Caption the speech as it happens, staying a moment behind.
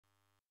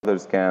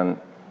others can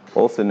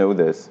also know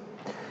this.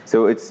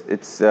 So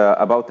it's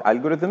about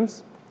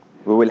algorithms.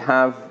 We will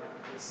have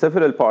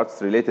several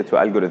parts related to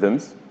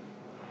algorithms,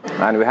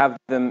 and we have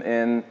them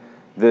in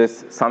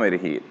this summary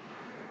here.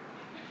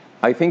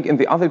 I think in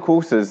the other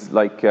courses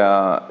like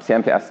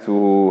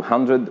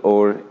CMPS211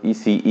 or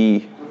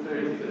ECE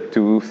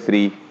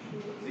 230,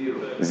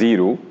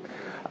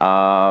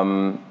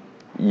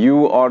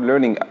 you are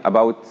learning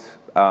about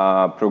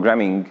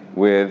programming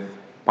with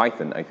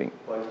Python, I think.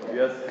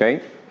 Yes.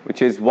 Okay,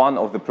 which is one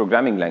of the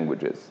programming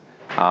languages,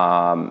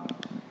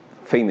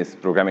 famous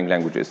programming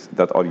languages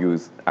that are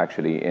used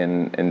actually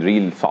in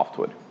real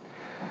software.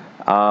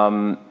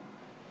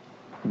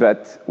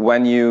 But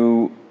when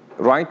you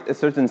write a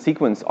certain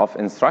sequence of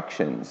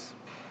instructions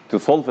to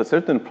solve a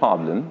certain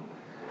problem,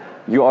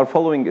 you are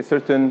following a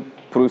certain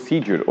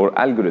procedure or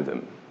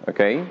algorithm,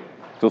 okay,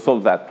 to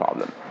solve that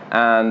problem.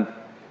 And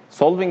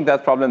solving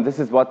that problem, this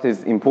is what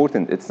is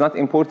important. It's not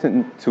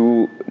important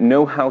to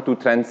know how to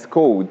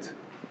transcode,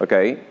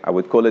 okay? I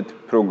would call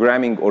it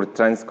programming or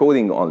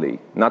transcoding only,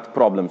 not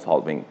problem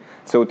solving.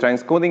 So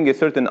transcoding a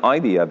certain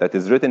idea that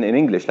is written in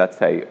English, let's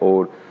say,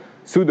 or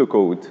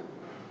pseudocode,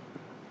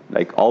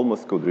 like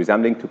almost code,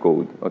 resembling to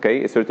code,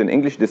 okay? A certain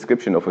English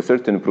description of a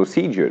certain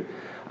procedure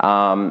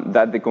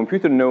that the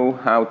computer knows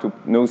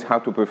how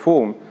to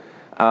perform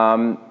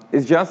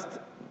is just,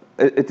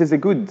 it is a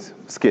good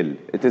skill.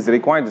 It is a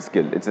required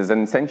skill. It is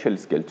an essential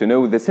skill to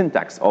know the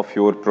syntax of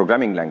your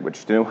programming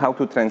language, to know how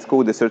to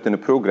transcode a certain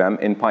program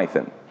in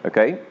Python,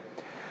 okay?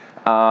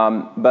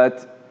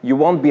 But you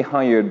won't be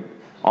hired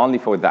only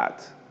for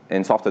that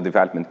in software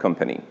development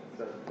company,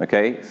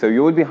 okay? So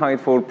you will be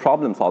hired for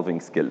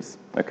problem-solving skills,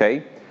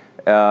 okay?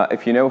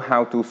 If you know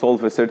how to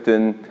solve a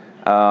certain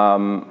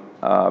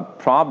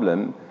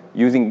problem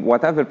using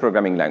whatever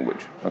programming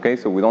language, okay?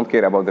 So we don't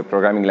care about the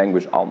programming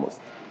language almost,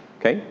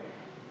 okay?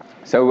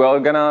 So we're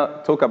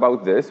gonna talk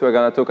about this. We're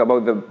gonna talk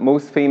about the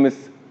most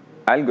famous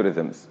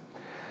algorithms,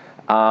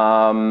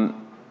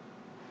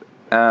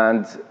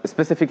 and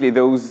specifically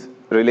those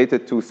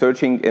related to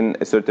searching in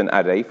a certain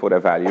array for a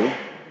value,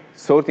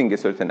 sorting a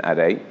certain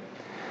array,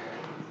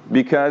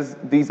 because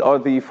these are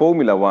the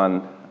Formula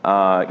One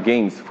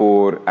games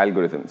for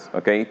algorithms,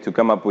 okay, to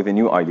come up with the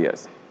new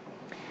ideas.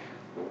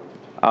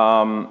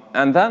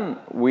 And then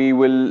we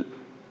will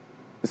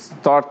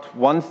start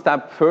one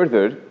step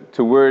further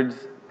towards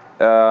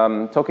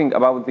talking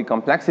about the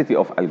complexity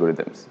of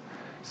algorithms,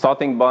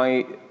 starting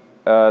by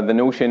the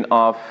notion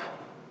of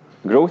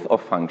growth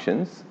of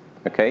functions,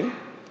 okay,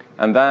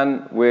 and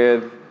then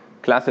with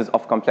classes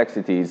of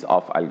complexities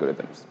of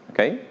algorithms,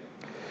 okay?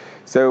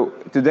 So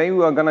today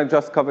we are going to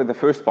just cover the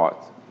first part,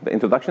 the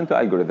introduction to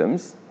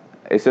algorithms,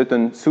 a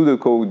certain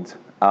pseudocode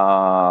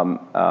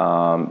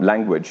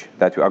language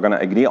that we are going to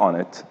agree on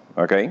it,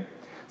 okay,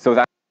 so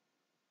that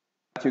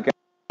you can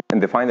in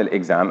the final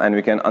exam and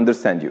we can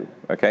understand you,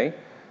 okay,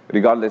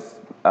 regardless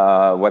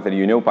whether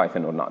you know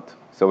Python or not.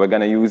 So we're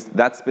going to use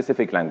that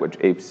specific language,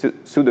 a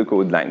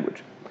pseudocode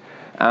language.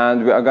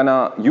 And we are going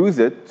to use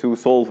it to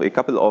solve a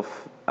couple of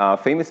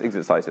famous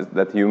exercises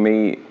that you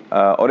may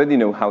already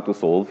know how to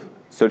solve,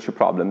 search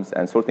problems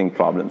and sorting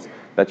problems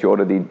that you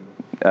already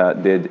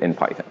did in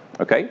Python,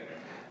 okay?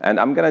 And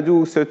I'm going to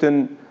do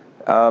certain,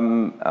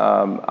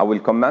 I will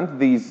comment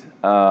these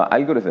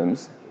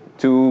algorithms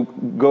to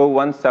go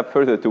one step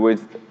further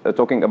towards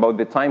talking about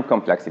the time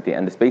complexity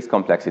and the space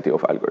complexity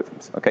of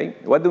algorithms, okay?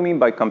 What do you mean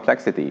by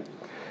complexity?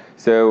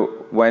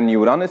 So when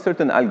you run a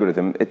certain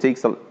algorithm, it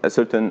takes a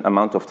certain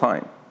amount of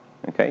time,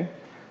 okay?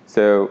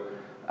 So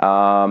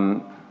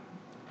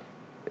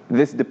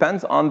this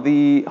depends on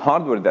the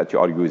hardware that you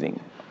are using.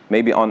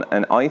 Maybe on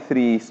an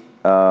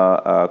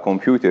i3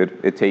 computer,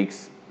 it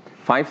takes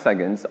 5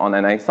 seconds. On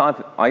an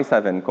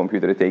i7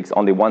 computer, it takes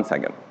only 1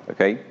 second,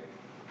 okay?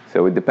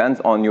 So it depends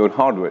on your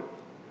hardware.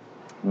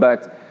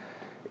 But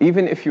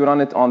even if you run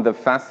it on the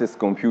fastest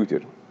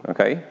computer,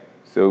 okay?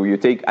 So you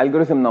take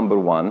algorithm number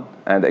 1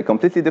 and a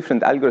completely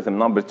different algorithm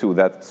number 2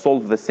 that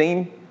solve the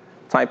same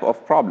type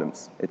of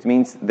problems. It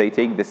means they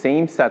take the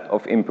same set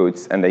of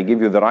inputs and they give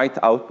you the right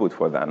output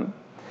for them.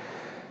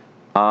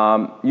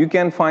 You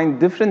can find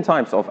different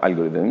types of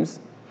algorithms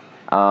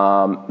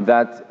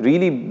that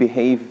really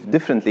behave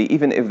differently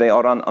even if they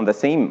are run on the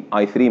same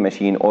i3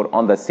 machine or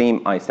on the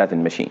same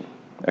i7 machine,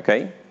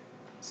 okay?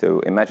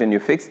 So imagine you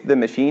fixed the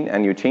machine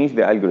and you change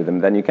the algorithm,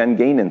 then you can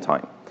gain in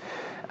time.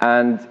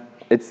 And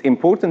it's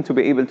important to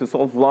be able to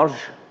solve large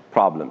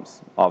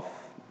problems of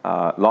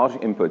large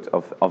input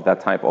of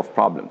that type of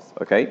problems,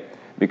 okay?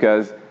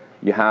 Because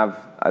you have,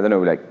 I don't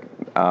know, like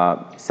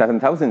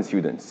 7,000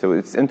 students. So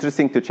it's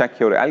interesting to check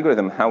your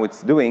algorithm, how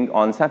it's doing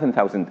on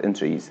 7,000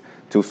 entries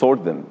to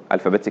sort them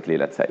alphabetically,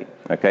 let's say,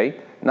 okay?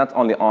 Not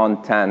only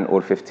on 10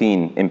 or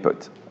 15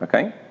 input,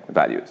 okay,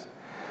 values.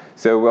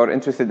 So we are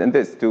interested in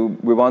this.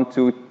 We want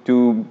to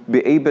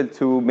be able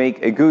to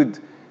make a good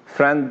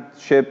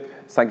friendship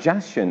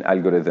suggestion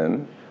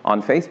algorithm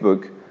on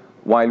Facebook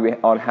while we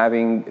are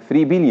having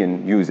 3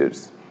 billion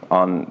users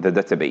on the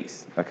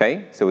database,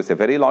 okay? So it's a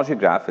very large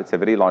graph, it's a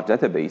very large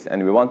database,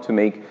 and we want to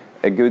make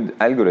a good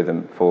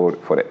algorithm for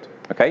it,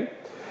 Okay?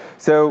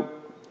 So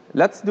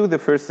let's do the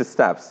first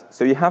steps.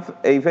 So you have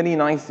a very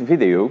nice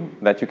video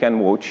that you can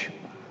watch.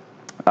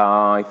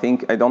 I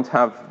think I don't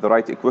have the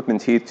right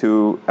equipment here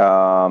to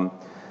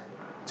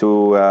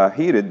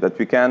hear it, but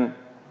we can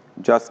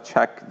just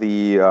check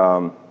the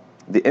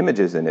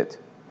images in it.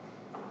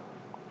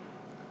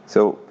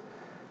 So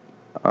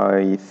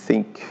I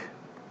think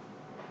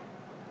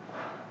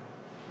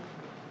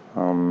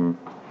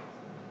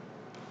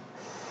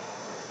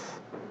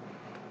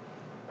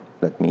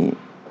let me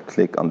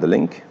click on the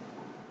link.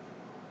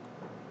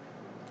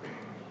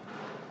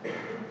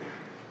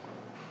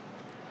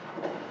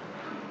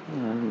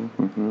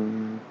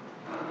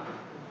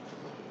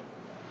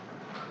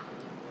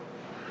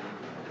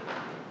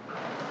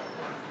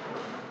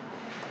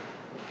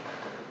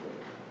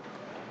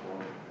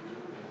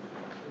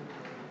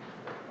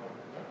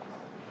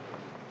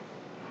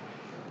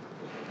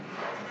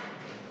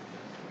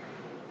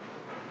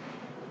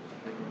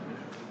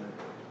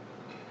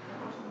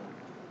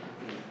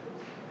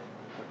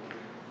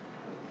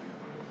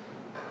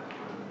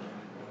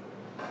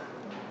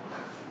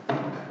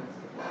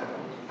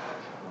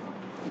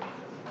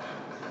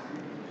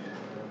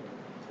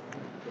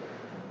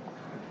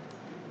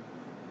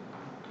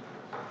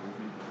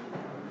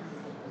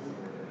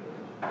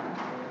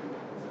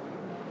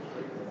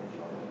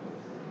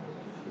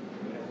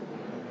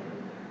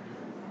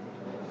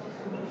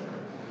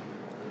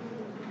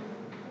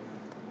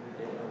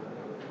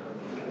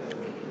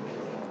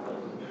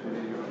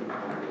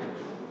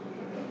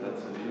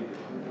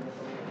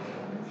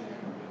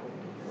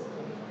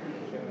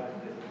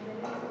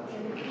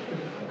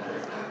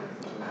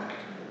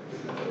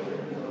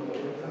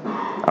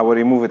 I will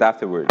remove it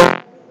afterwards.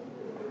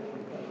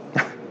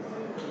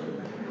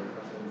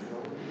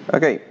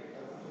 Okay.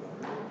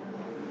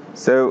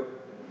 So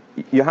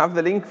you have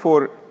the link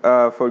for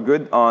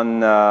good on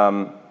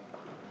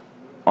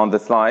the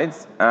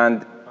slides,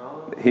 and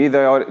here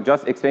they are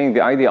just explaining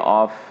the idea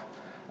of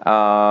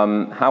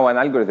how an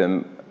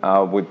algorithm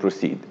would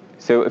proceed.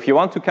 So if you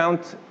want to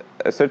count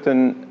a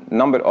certain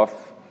number of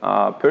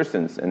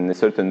persons in a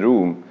certain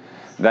room,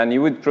 then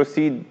you would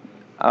proceed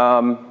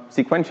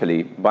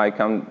sequentially by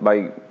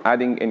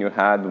adding in your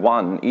head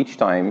 1 each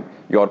time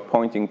you're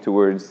pointing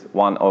towards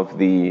one of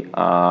the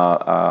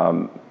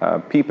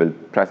people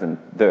present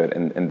there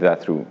in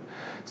that room.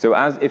 So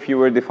as if you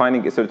were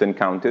defining a certain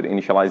counter,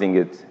 initializing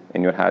it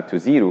in your head to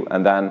 0,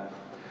 and then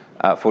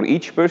for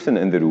each person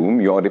in the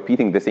room, you are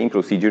repeating the same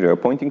procedure. You're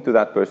pointing to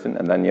that person,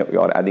 and then you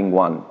are adding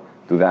 1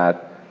 to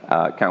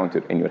that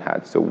counter in your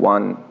head. So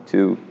 1,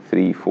 2,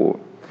 3, 4.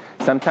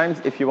 Sometimes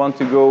if you want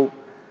to go,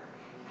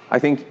 I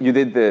think you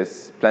did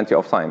this plenty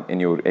of time in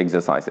your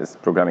exercises,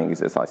 programming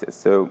exercises.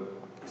 So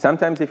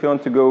sometimes if you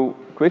want to go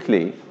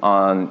quickly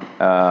on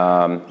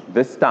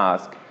this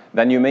task,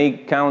 then you may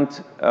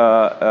count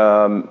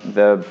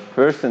the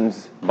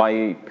persons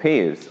by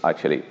pairs,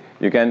 actually.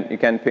 You can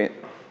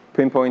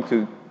pinpoint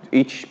to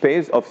each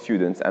pairs of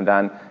students and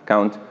then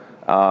count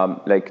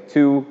like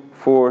 2,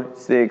 4,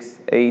 6,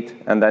 8,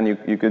 and then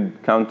you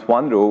could count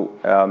 1 row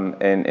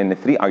in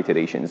 3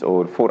 iterations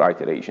or 4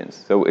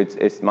 iterations. So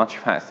it's much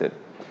faster.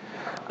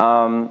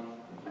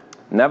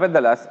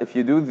 Nevertheless, if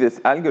you do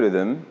this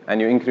algorithm and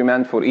you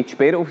increment for each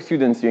pair of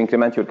students, you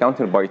increment your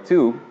counter by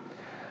 2,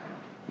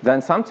 then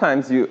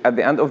sometimes at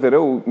the end of the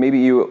row, maybe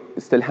you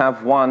still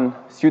have 1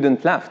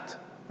 student left,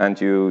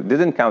 and you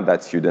didn't count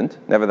that student.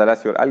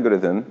 Nevertheless, your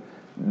algorithm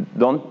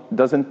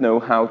doesn't know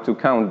how to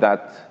count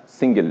that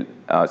single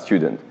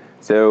student.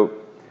 So,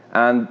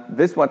 and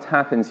this is what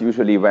happens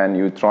usually when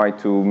you try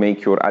to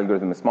make your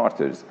algorithm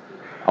smarter,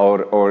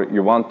 or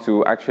you want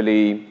to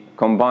actually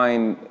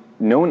combine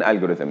known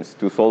algorithms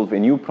to solve a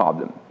new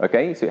problem,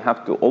 okay? So you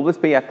have to always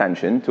pay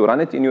attention to run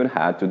it in your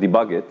head, to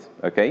debug it,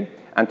 okay?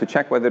 And to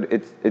check whether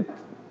it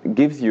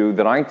gives you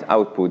the right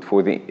output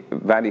for the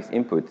various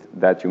input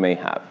that you may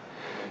have.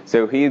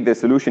 So here the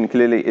solution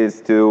clearly is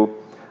to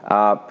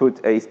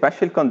put a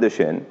special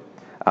condition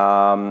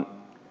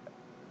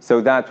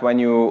so that when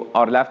you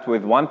are left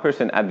with 1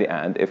 person at the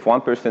end, if 1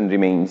 person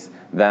remains,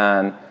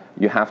 then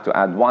you have to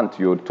add 1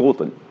 to your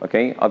total,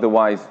 okay?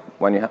 Otherwise,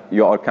 when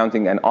you are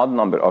counting an odd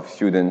number of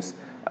students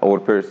or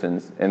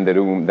persons in the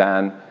room,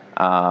 then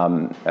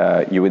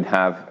you would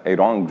have a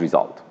wrong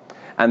result.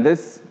 And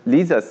this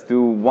leads us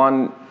to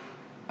one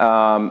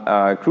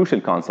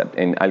crucial concept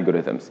in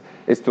algorithms,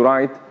 is to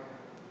write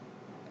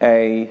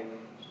a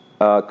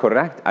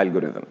correct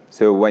algorithm.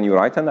 So when you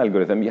write an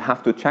algorithm, you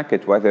have to check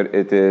it whether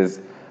it is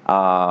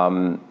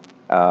sound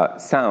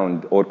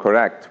or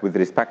correct with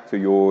respect to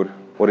your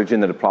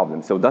original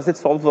problem. So does it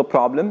solve the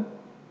problem,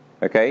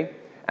 okay?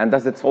 And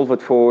does it solve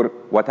it for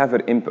whatever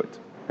input,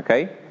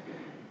 okay?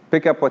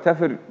 Pick up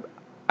whatever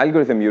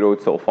algorithm you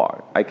wrote so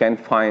far. I can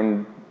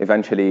find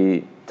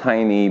eventually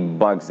tiny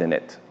bugs in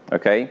it,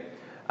 okay?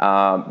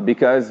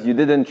 Because you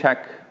didn't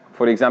check,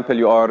 for example,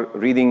 you are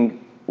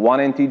reading one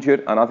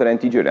integer, another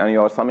integer, and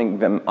you are summing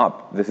them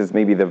up. This is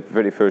maybe the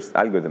very first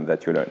algorithm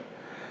that you learn.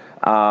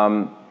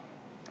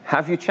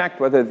 Have you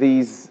checked whether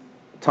these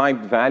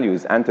typed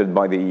values entered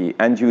by the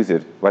end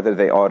user, whether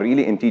they are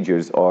really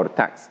integers or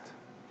text?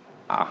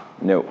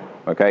 No,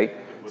 okay?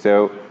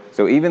 So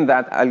even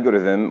that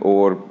algorithm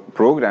or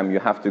program, you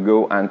have to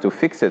go and to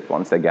fix it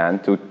once again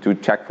to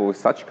check for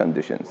such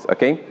conditions,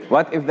 okay?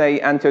 What if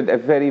they entered a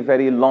very,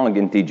 very long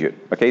integer,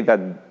 okay?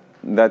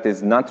 That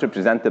is not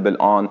representable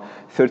on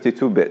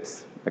 32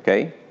 bits,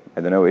 okay?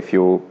 I don't know if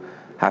you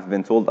have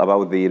been told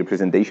about the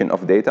representation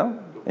of data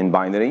in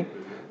binary.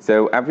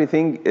 So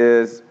everything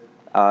is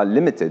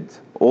limited.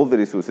 All the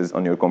resources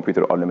on your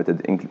computer are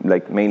limited,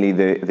 like mainly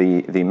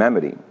the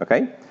memory,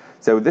 okay?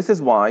 So this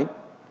is why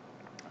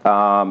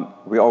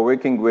we are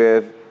working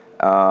with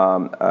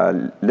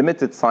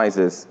limited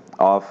sizes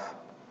of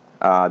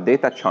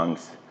data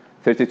chunks,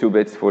 32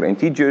 bits for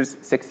integers,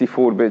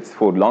 64 bits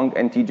for long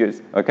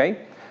integers,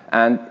 okay?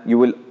 And you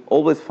will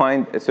always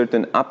find a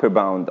certain upper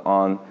bound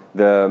on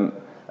the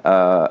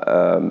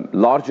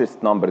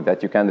largest number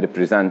that you can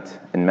represent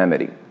in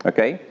memory,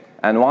 okay?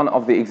 And one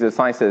of the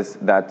exercises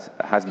that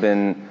has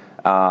been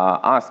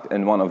asked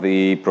in one of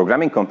the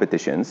programming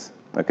competitions,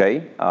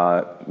 okay?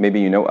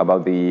 Maybe you know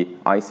about the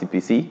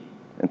ICPC,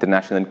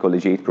 International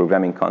Collegiate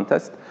Programming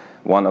Contest,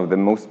 one of the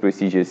most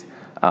prestigious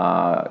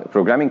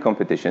programming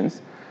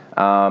competitions.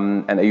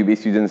 And AUB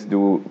students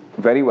do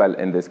very well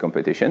in this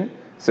competition.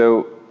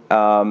 So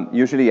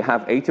usually you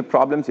have 80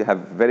 problems, you have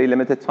very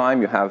limited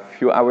time, you have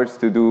few hours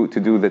to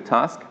do the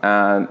task,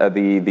 and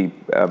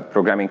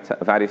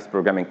various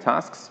programming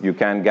tasks. You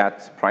can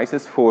get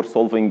prizes for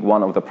solving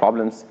one of the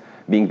problems,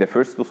 being the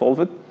first to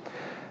solve it.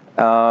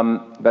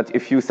 But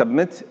if you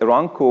submit a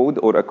wrong code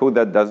or a code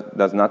that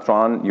does not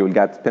run, you'll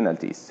get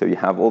penalties. So you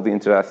have all the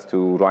interest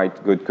to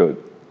write good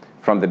code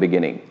from the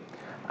beginning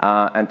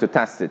and to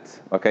test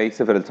it, okay,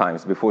 several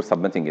times before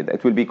submitting it.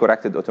 It will be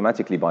corrected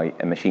automatically by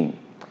a machine.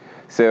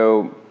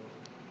 So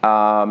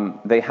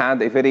they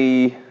had a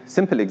very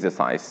simple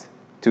exercise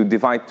to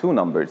divide two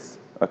numbers,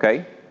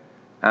 okay,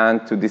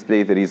 and to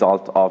display the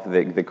result of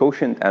the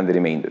quotient and the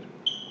remainder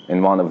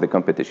in one of the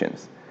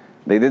competitions.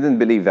 They didn't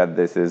believe that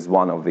this is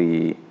one of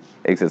the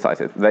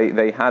exercises.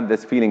 They had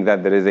this feeling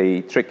that there is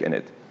a trick in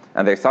it.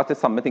 And they started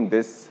submitting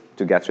this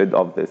to get rid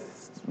of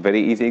this very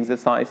easy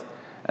exercise.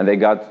 And they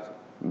got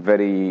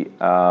very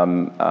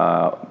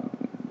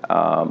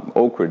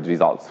awkward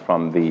results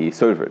from the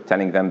server,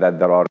 telling them that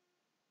there are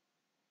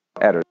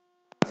errors.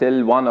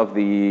 Until one of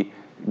the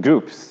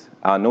groups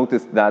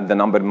noticed that the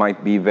number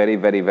might be very,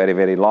 very, very,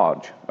 very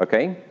large,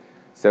 okay?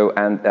 So,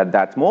 and at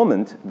that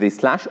moment, the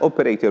slash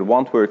operator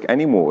won't work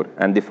anymore,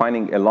 and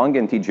defining a long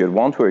integer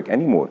won't work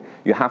anymore.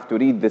 You have to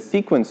read the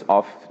sequence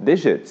of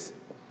digits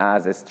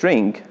as a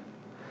string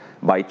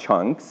by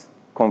chunks,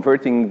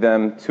 converting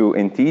them to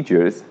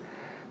integers,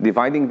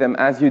 dividing them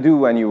as you do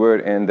when you were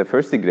in the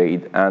first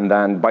grade, and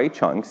then by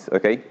chunks,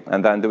 okay?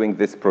 And then doing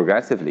this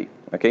progressively,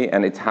 okay?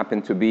 And it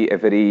happened to be a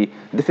very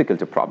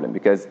difficult problem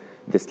because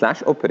the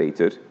slash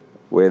operator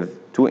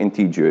with two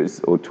integers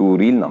or two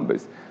real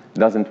numbers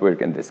doesn't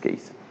work in this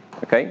case,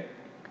 okay?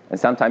 And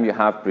sometimes you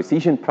have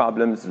precision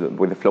problems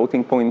with a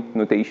floating point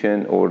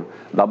notation or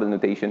double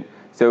notation.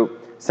 So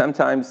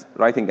sometimes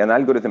writing an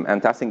algorithm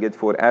and testing it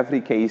for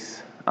every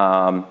case,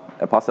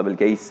 a possible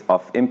case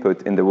of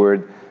input in the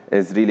word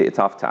is really a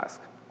tough task.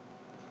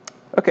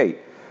 Okay,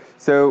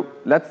 so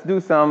let's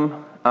do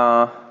some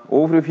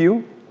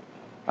overview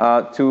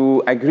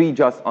to agree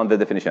just on the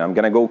definition. I'm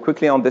gonna go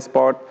quickly on this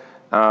part.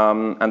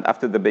 And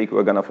after the break,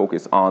 we're going to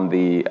focus on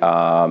the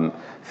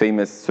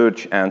famous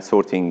search and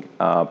sorting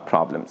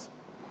problems.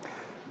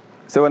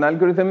 So an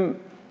algorithm,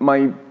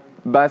 my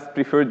best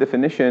preferred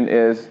definition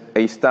is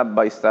a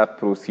step-by-step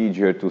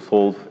procedure to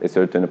solve a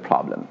certain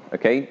problem,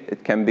 okay?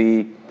 It can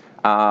be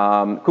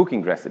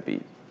cooking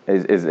recipe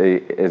is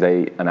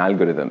an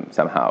algorithm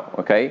somehow,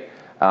 okay?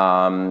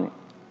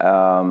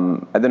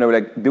 I don't know,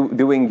 like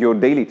doing your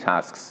daily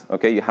tasks,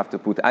 okay? You have to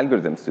put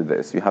algorithms to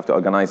this. You have to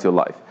organize your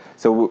life.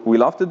 So we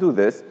love to do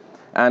this,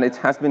 and it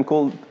has been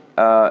called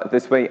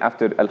this way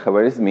after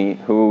Al-Khwarizmi,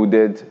 who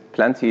did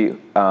plenty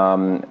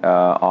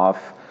of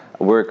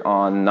work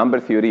on number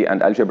theory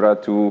and algebra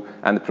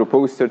and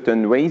proposed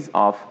certain ways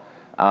of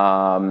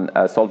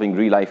solving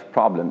real-life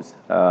problems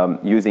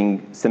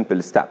using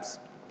simple steps.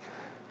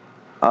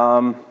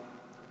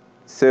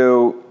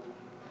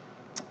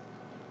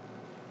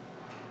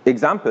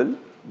 Example,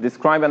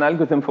 describe an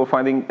algorithm for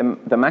finding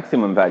the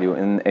maximum value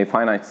in a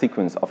finite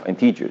sequence of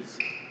integers.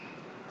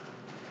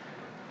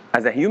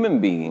 As a human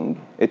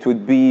being, it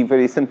would be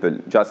very simple.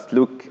 Just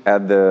look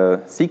at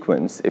the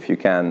sequence, if you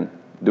can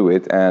do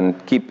it,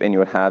 and keep in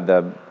your head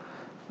the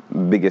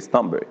biggest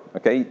number,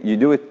 okay? You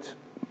do it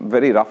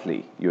very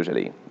roughly,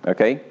 usually,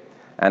 okay?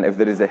 And if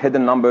there is a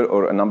hidden number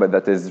or a number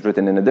that is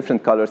written in a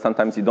different color,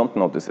 sometimes you don't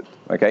notice it,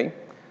 okay?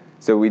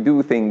 So we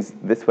do things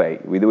this way.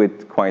 We do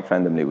it quite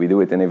randomly. We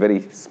do it in a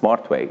very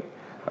smart way,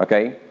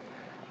 okay?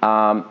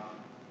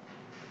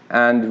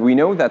 And we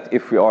know that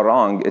if we are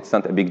wrong, it's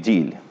not a big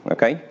deal,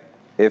 okay?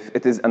 If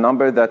it is a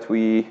number that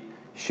we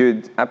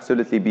should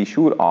absolutely be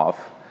sure of,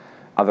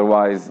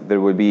 Otherwise,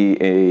 there will be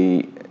a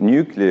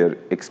nuclear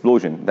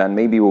explosion. Then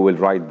maybe we will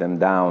write them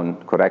down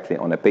correctly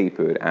on a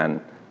paper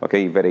and,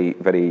 okay, very,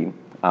 very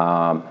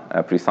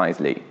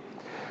precisely.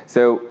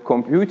 So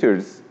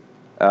computers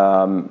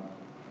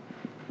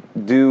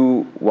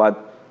do what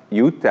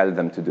you tell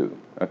them to do,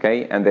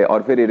 okay? And they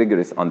are very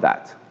rigorous on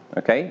that,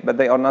 okay? But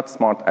they are not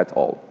smart at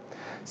all.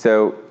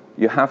 So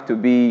you have to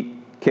be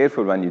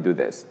careful when you do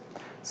this.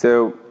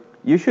 So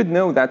you should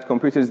know that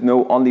computers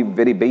know only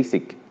very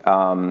basic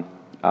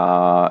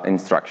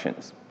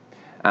instructions.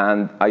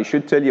 And I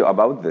should tell you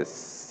about this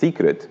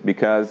secret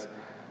because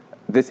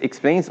this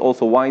explains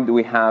also why do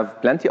we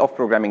have plenty of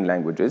programming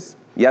languages,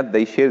 yet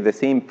they share the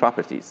same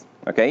properties,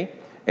 okay?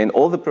 In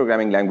all the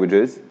programming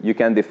languages, you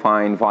can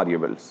define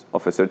variables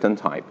of a certain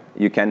type.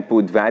 You can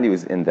put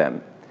values in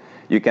them.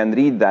 You can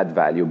read that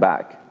value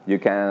back. You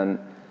can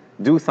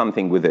do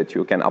something with it.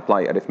 You can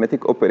apply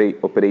arithmetic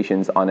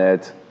operations on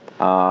it,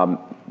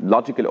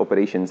 logical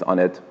operations on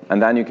it,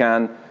 and then you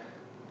can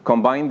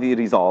combine the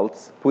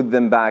results, put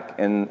them back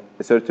in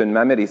a certain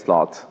memory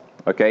slot,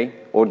 okay,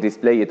 or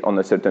display it on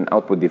a certain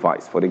output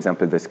device, for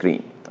example, the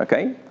screen,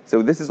 okay?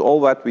 So this is all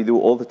what we do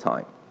all the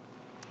time.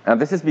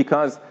 And this is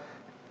because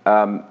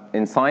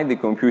inside the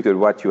computer,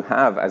 what you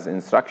have as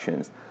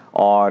instructions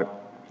are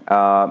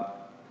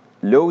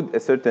load a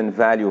certain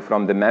value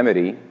from the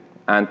memory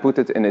and put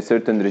it in a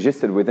certain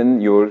register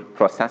within your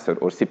processor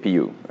or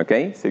CPU,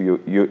 okay? So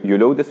you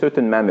load a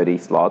certain memory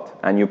slot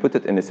and you put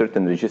it in a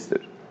certain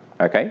register,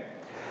 okay?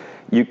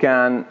 You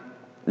can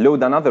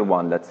load another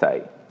one, let's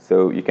say.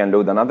 So you can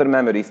load another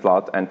memory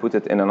slot and put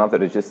it in another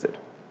register.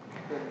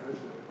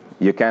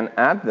 You can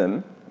add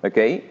them,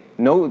 okay?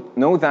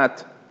 Know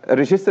that a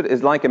register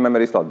is like a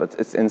memory slot, but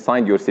it's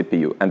inside your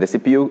CPU. And the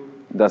CPU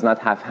does not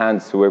have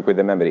hands to work with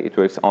the memory. It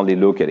works only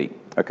locally,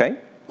 okay?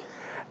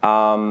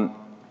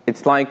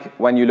 It's like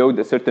when you load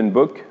a certain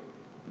book,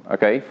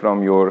 okay,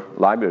 from your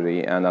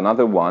library and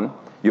another one,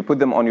 you put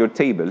them on your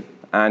table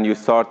and you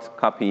start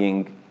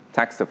copying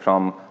text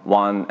from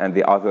one and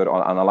the other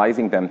or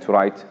analyzing them to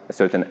write a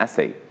certain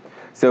essay.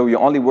 So you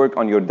only work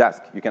on your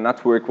desk. You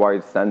cannot work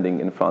while standing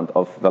in front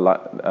of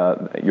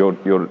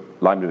your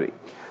library.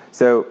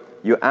 So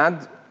you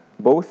add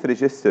both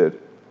register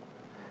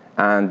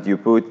and you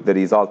put the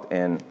result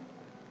in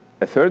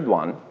a third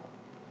one.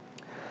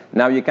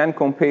 Now you can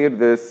compare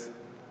this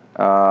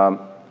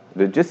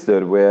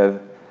register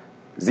with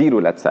 0,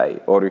 let's say,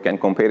 or you can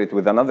compare it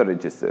with another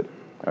register,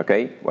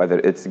 okay? Whether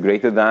it's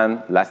greater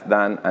than, less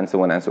than, and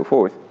so on and so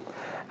forth.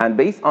 And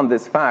based on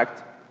this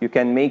fact, you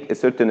can make a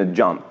certain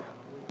jump.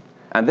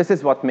 And this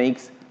is what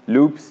makes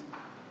loops,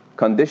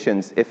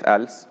 conditions,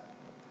 if-else,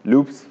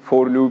 loops,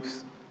 for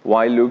loops,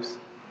 while loops.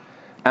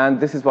 And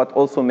this is what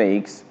also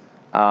makes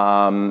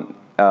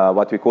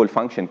what we call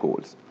function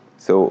calls.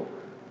 So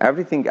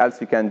everything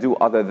else you can do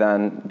other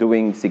than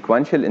doing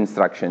sequential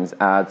instructions,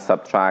 add,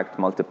 subtract,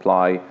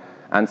 multiply,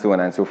 and so on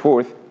and so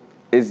forth,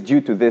 is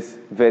due to this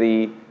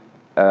very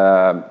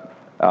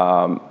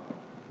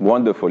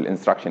wonderful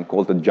instruction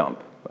called a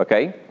jump,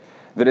 okay?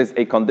 There is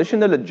a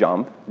conditional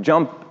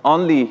jump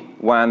only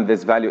when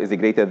this value is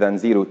greater than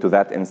 0 to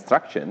that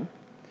instruction,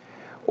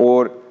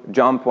 or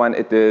jump when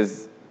it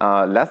is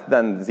less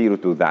than 0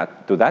 to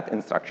that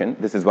instruction.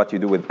 This is what you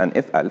do with an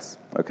if-else,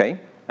 okay?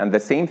 And the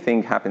same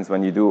thing happens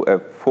when you do a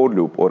for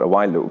loop or a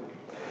while loop.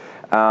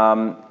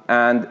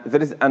 And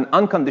there is an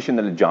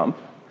unconditional jump.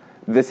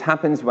 This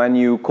happens when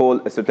you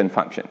call a certain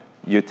function.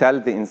 You tell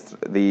the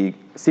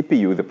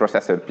CPU, the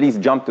processor, please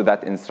jump to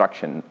that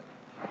instruction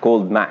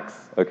called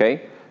max,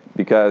 okay?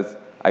 Because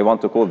I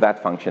want to call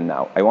that function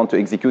now. I want to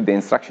execute the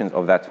instructions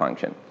of that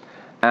function.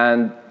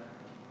 And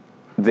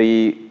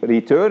the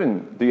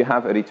return, do you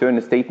have a return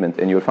statement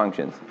in your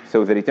functions?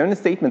 So the return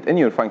statement in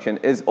your function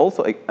is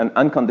also an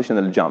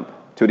unconditional jump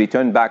to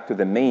return back to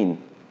the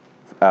main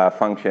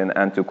function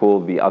and to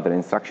call the other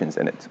instructions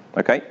in it,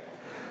 okay?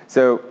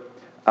 So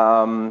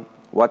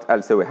what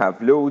else? So we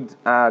have load,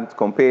 add,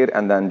 compare,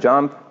 and then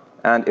jump.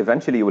 And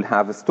eventually you will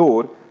have a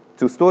store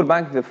to store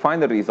back the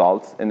final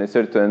results in a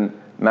certain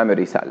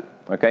memory cell,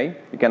 okay?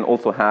 You can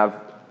also have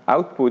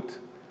output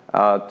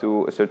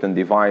to a certain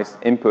device,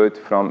 input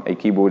from a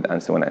keyboard,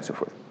 and so on and so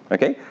forth,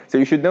 okay? So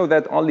you should know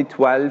that only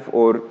 12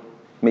 or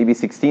maybe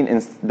 16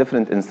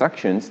 different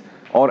instructions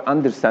are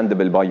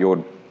understandable by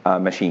your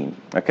machine,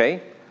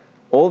 okay?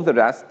 All the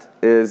rest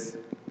is,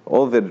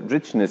 all the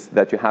richness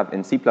that you have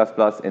in C++,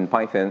 in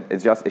Python,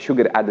 is just a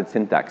sugar-added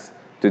syntax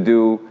to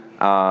do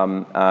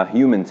a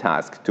human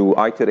task, to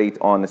iterate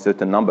on a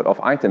certain number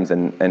of items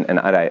in an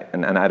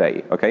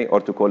array, okay? Or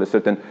to call a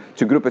certain,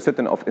 to group a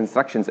certain of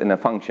instructions in a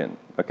function,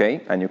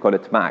 okay? And you call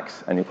it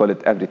max, and you call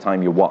it every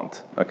time you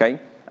want, okay?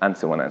 And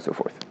so on and so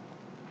forth.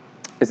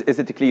 Is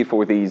it clear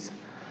for these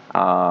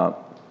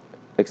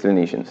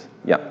explanations?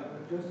 Yeah.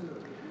 Just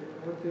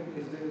one thing,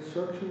 is the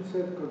instruction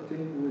set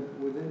contained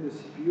within the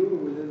CPU or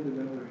within the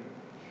memory?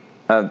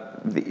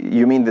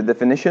 You mean the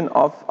definition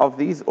of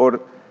these, or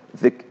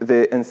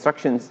the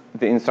instructions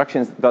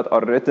that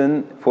are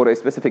written for a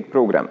specific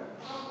program?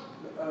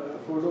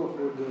 For the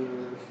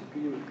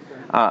CPU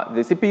itself.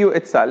 The CPU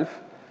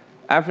itself,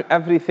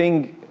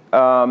 everything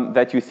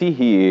that you see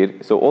here,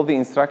 so all the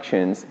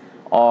instructions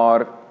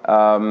are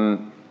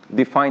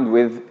defined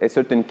with a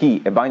certain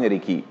key, a binary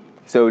key.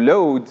 So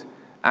load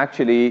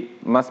actually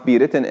must be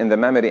written in the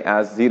memory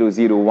as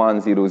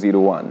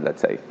 001001,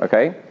 let's say,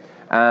 okay?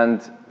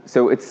 And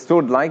so it's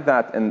stored like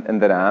that in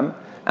the RAM,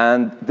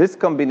 and this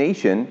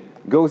combination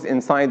goes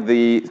inside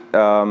the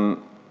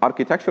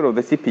architecture of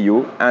the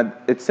CPU, and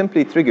it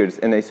simply triggers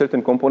in a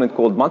certain component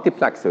called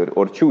multiplexer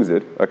or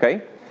chooser,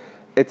 okay?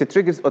 It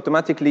triggers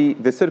automatically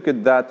the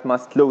circuit that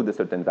must load a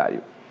certain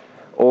value,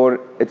 or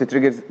it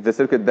triggers the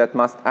circuit that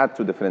must add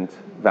two different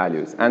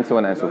values, and so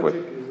on and so forth.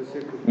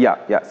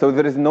 Yeah. So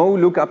there is no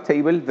lookup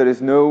table, there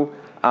is no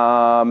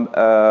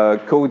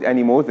code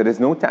anymore, there is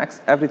no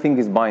text. Everything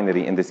is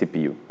binary in the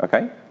CPU,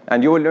 okay?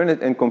 And you will learn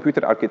it in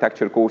computer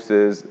architecture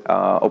courses,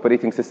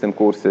 operating system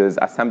courses,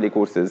 assembly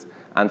courses,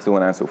 and so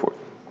on and so forth.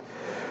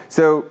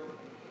 So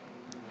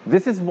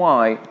this is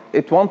why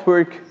it won't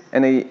work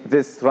in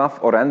this rough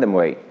or random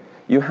way.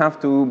 You have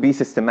to be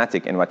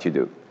systematic in what you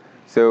do.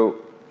 So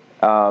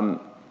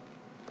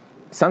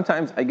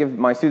sometimes I give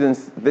my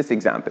students this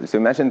example. So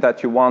imagine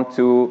that you want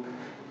to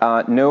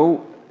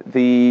know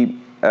the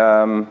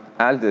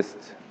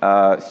eldest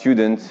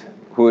student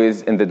who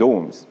is in the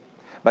dorms.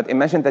 But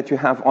imagine that you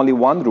have only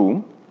one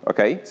room,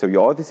 okay? So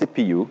you are the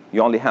CPU,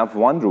 you only have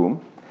one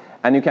room,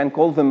 and you can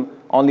call them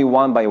only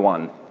one by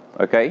one,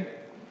 okay?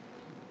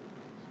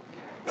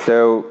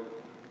 So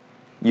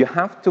you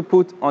have to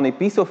put on a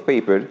piece of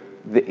paper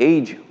the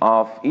age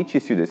of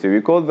each student. So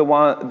you call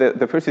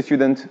the first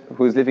student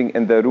who is living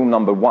in the room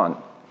number 1.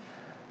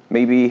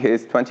 Maybe he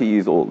is 20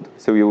 years old.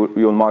 So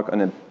you'll mark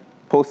on a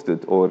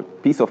post-it or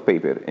piece of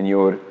paper in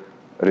your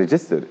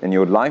register, in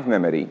your live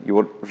memory, you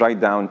will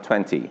write down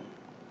 20.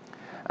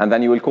 And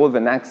then you will call the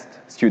next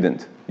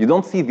student. You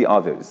don't see the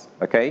others,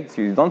 okay?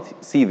 So you don't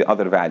see the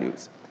other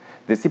values.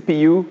 The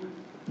CPU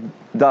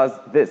does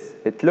this.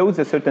 It loads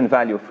a certain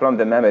value from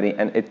the memory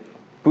and it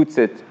puts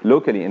it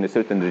locally in a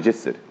certain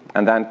register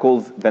and then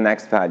calls the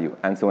next value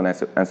and so on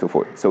and so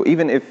forth. So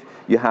even if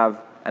you have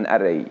an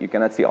array, you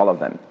cannot see all of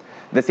them.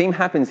 The same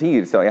happens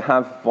here. So I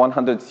have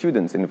 100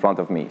 students in front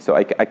of me. So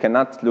I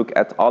cannot look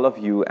at all of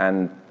you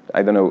and,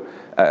 I don't know,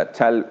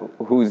 tell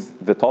who's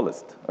the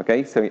tallest,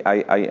 okay? So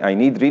I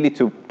need really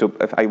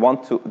if I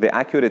want the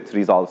accurate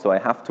result, so I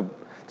have to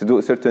do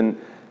a certain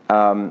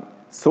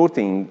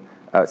sorting,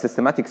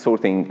 systematic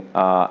sorting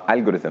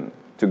algorithm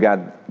to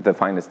get the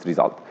finest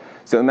result.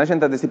 So imagine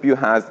that the CPU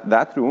has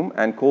that room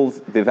and calls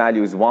the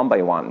values one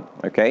by one,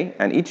 okay?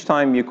 And each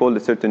time you call a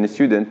certain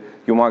student,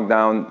 you mark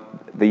down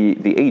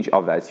the age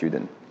of that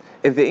student.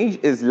 If the age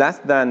is less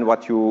than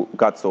what you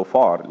got so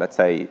far, let's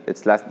say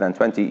it's less than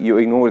 20, you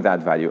ignore that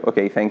value.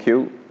 Okay, thank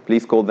you.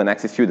 Please call the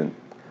next student.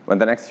 When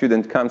the next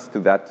student comes to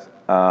that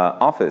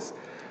office,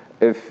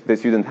 if the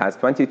student has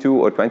 22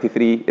 or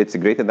 23, it's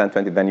greater than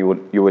 20, then you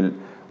will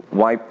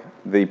wipe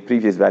the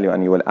previous value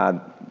and you will add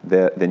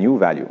the new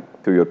value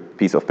to your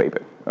piece of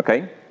paper,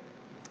 okay?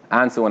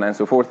 And so on and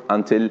so forth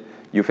until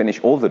you finish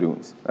all the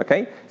rooms,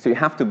 okay? So you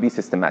have to be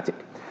systematic.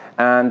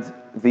 And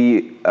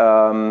the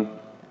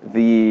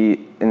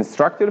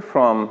instructor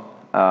from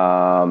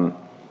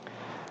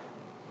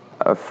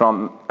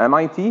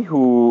MIT,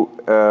 who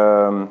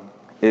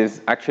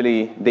is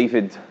actually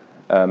David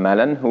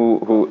Mellon,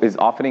 who is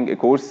offering a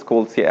course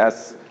called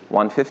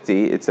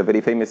CS150. It's a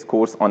very famous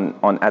course on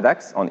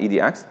edX, on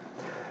EDX.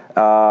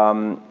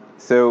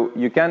 So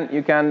you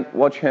can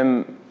watch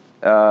him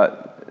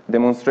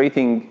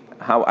demonstrating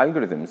how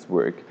algorithms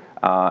work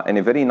in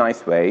a very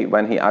nice way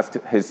when he asked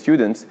his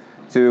students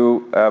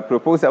to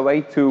propose a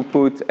way to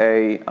put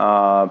a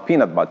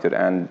peanut butter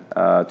and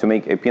to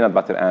make a peanut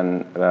butter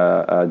and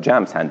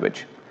jam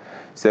sandwich.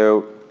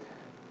 So,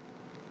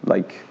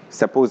 like,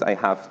 suppose I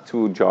have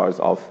 2 jars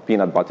of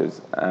peanut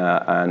butters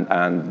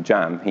and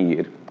jam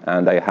here,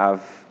 and I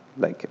have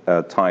like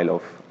a tile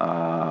of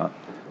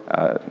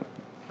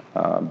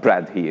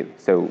bread here.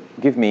 So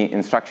give me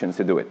instructions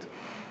to do it.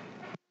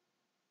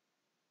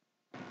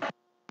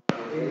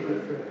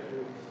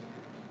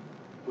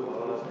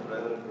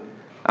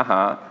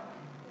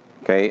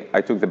 Okay,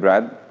 I took the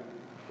bread.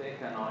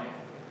 Take a knife.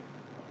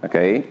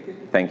 Okay,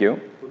 thank you.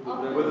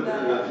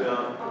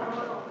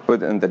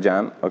 Put in the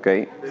jam.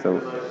 Okay, so.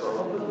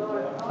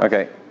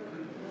 Okay.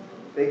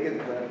 Take it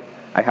back.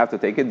 I have to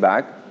take it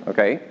back.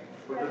 Okay.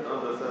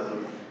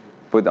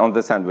 Put on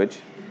the sandwich.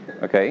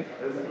 Okay.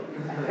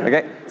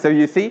 Okay. So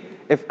you see,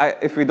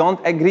 if we don't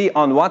agree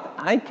on what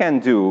I can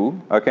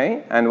do,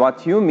 okay, and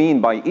what you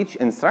mean by each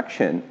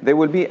instruction, there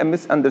will be a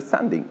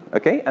misunderstanding.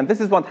 Okay. And this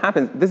is what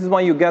happens. This is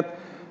why you get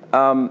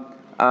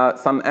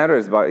some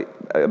errors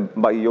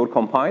by your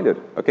compiler.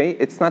 Okay.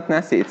 It's not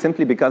nasty. It's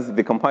simply because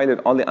the compiler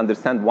only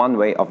understands one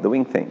way of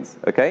doing things.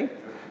 Okay.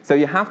 So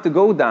you have to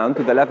go down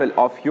to the level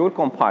of your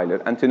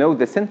compiler and to know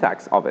the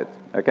syntax of it.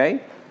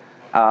 Okay.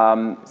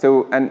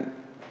 So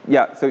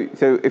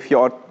if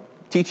you're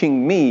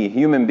teaching me,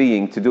 human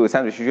being, to do a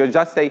sandwich, you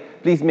just say,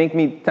 please make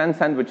me 10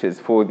 sandwiches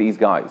for these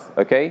guys,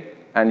 okay?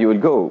 And you will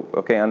go,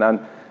 okay? And then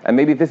And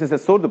maybe this is a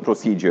sort of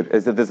procedure,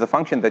 is that there's a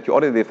function that you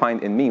already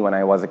defined in me when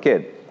I was a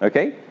kid,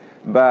 okay?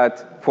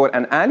 But for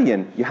an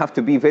alien, you have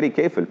to be very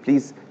careful.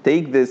 Please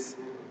take this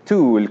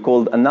tool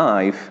called a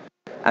knife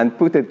and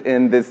put it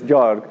in this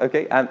jar,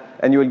 okay?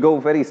 And you will go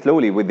very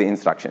slowly with the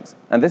instructions.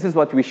 And this is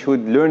what we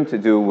should learn to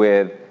do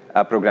with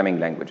programming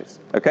languages,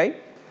 okay?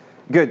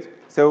 Good.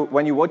 So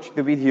when you watch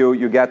the video,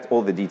 you get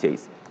all the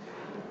details.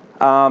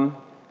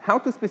 How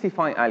to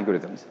specify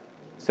algorithms?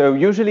 So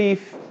usually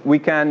we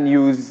can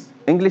use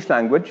English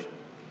language.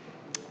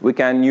 We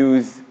can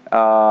use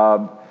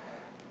a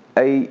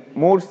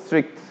more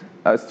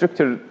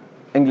stricter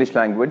English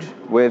language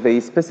with a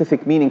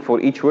specific meaning for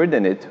each word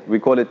in it. We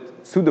call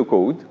it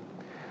pseudocode.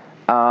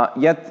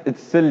 Yet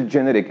it's still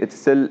generic. It's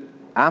still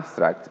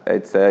abstract.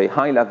 It's a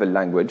high-level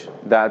language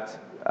that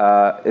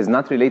is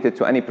not related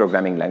to any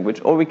programming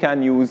language. Or we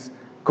can use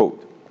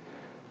code.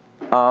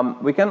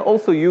 We can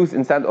also use,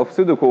 instead of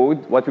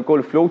pseudocode, what we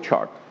call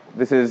flowchart.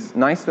 This is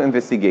nice to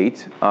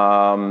investigate.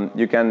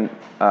 You can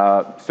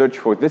search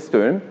for this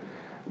term.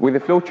 With the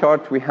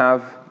flowchart, we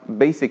have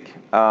basic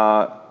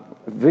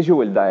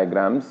visual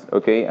diagrams,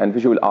 okay, and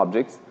visual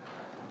objects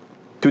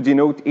to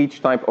denote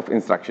each type of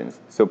instructions.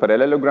 So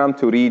parallelogram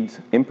to read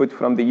input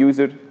from the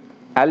user,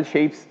 L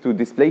shapes to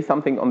display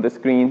something on the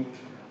screen,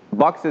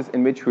 boxes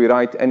in which we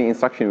write any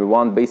instruction we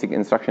want, basic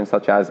instructions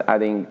such as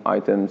adding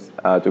items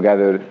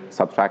together,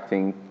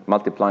 subtracting,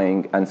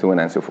 multiplying, and so on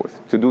and so forth,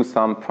 to do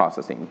some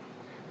processing.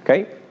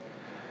 Okay?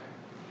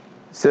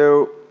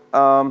 So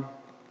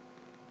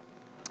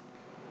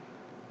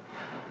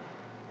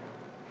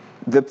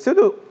the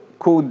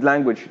pseudocode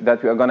language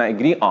that we are going to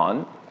agree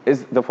on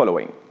is the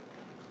following.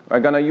 We're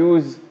going to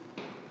use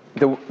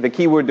the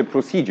keyword the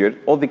procedure,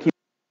 all the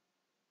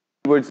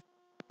keywords.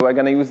 We're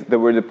going to use the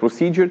word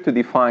procedure to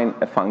define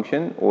a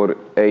function or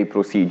a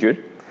procedure.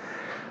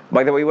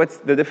 By the way, what's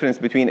the difference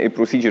between a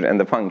procedure and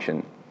a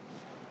function?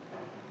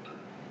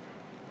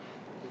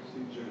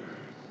 Procedure,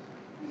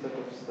 set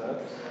of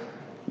steps.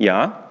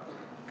 Yeah.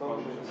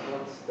 Function is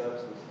not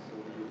steps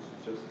necessarily,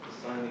 it's just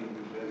assigning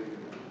the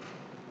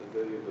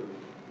variable.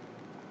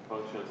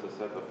 Function is a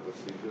set of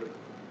procedure.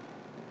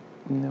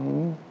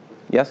 No.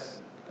 Yes.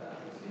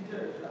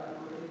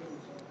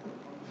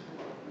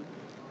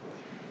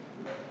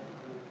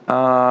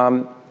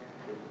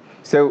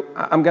 So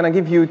I'm going to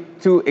give you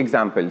two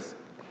examples.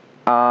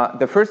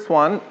 The first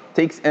one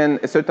takes in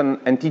a certain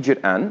integer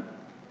n,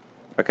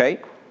 okay,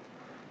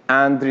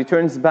 and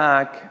returns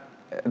back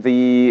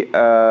the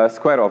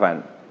square of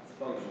n.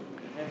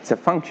 It's a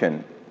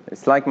function.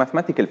 It's like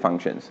mathematical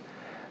functions.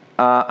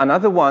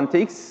 Another one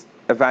takes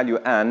a value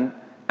n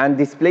and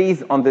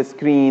displays on the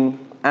screen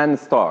n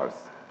stars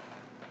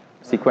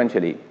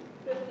sequentially.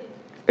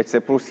 It's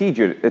a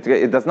procedure.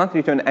 It does not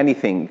return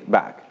anything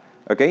back.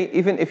 Okay?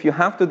 Even if you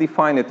have to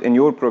define it in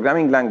your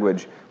programming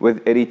language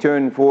with a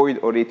return void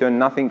or return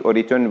nothing or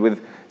return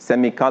with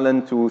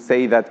semicolon to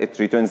say that it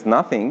returns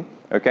nothing,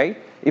 okay?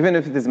 Even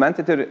if it is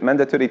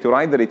mandatory to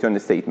write the return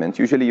statement,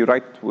 usually you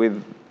write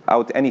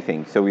without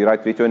anything. So we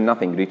write return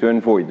nothing,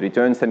 return void,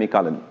 return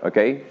semicolon,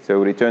 okay?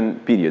 So return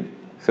period.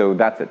 So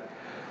that's it.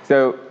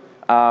 So,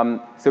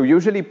 so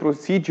usually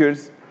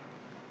procedures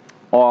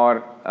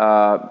are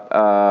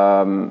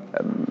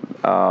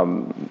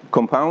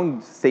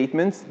compound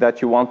statements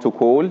that you want to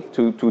call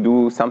to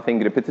do something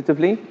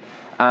repetitively,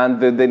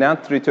 and they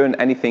not return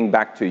anything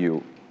back to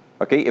you.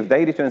 Okay, if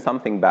they return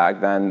something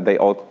back, then they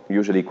are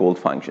usually called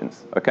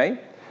functions. Okay,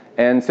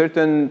 and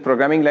certain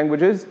programming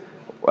languages,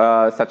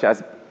 such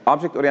as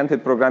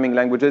object-oriented programming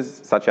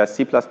languages, such as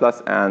C++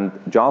 and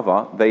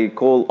Java, they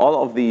call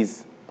all of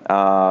these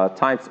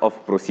types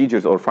of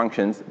procedures or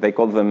functions, they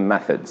call them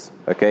methods.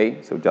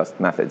 Okay, so just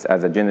methods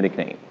as a generic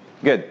name.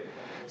 Good.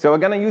 So we're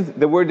going to use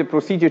the word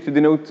procedure to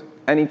denote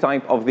any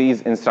type of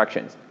these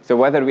instructions. So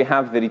whether we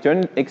have the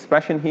return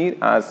expression here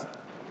as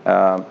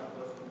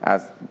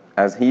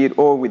here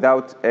or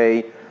without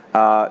a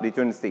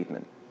return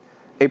statement.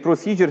 A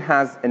procedure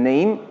has a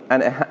name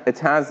and it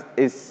has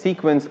a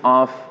sequence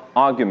of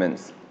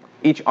arguments.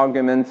 Each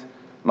argument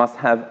must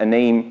have a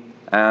name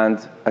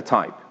and a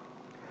type.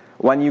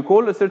 When you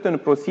call a certain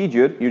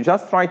procedure, you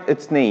just write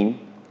its name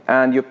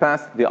and you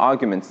pass the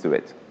arguments to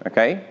it.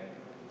 Okay?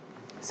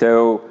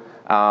 So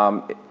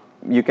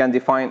you can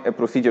define a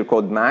procedure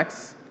called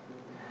max,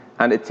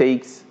 and it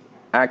takes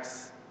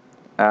x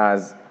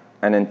as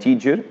an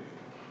integer,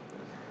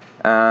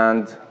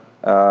 and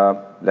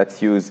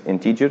let's use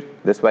integer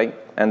this way,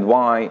 and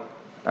y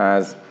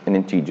as an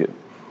integer.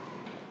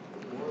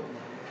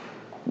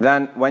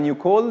 Then when you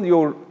call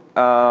your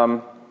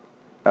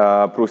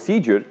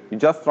procedure, you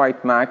just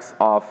write max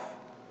of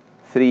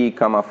 3,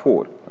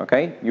 4,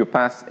 okay? You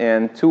pass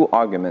in two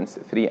arguments,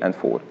 3 and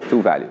 4,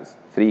 two values,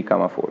 3,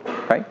 4,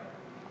 okay?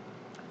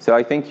 So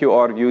I think you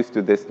are used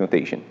to this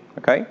notation,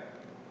 okay?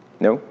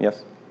 No?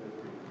 Yes?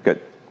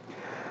 Good.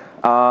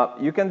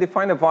 You can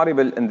define a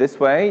variable in this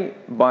way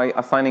by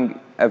assigning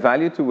a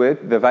value to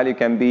it. The value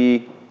can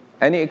be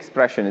any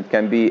expression. It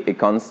can be a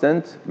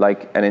constant,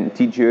 like an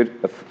integer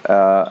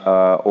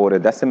or a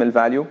decimal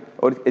value,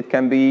 or it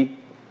can be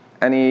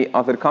any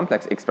other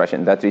complex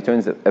expression that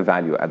returns a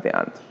value at the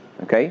end.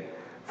 Okay?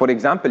 For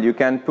example, you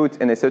can put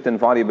in a certain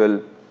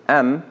variable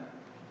m,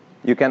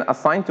 you can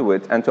assign to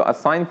it, and to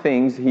assign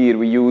things here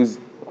we use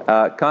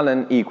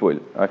colon equal,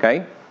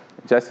 okay?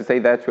 Just to say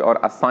that we are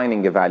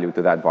assigning a value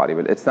to that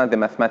variable. It's not the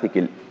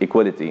mathematical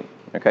equality,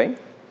 okay?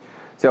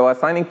 So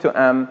assigning to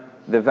m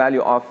the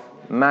value of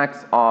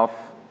max of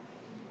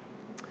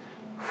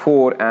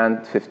 4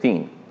 and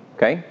 15,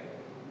 okay?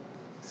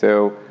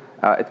 So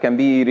it can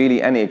be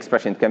really any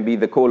expression. It can be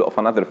the call of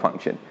another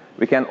function.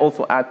 We can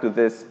also add to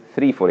this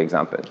 3, for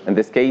example. In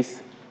this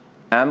case,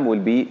 m will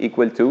be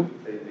equal to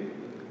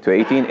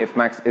 18 if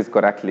max is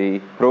correctly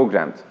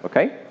programmed,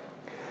 okay?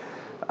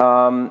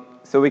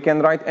 So we can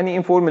write any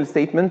informal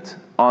statement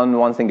on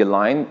one single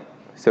line.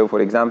 So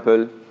for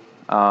example,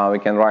 we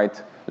can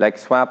write like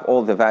swap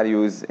all the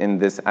values in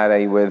this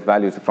array with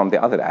values from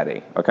the other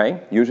array,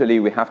 okay? Usually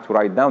we have to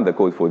write down the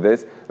code for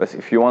this, but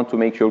if you want to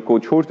make your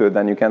code shorter,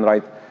 then you can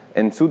write,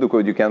 in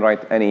pseudocode, you can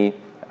write any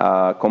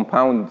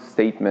compound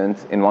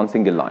statement in one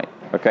single line,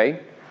 okay?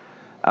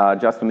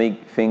 Just to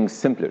make things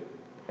simpler.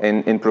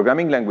 In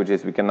programming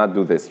languages, we cannot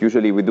do this.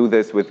 Usually we do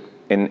this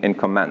in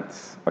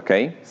comments,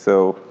 okay?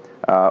 So,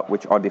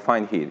 which are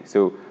defined here.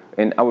 So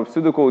in our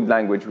pseudocode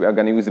language, we are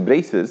going to use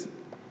braces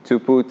to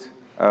put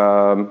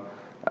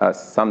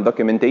some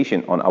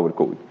documentation on our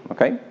code,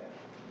 okay?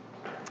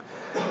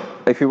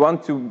 If you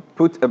want to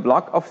put a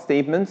block of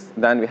statements,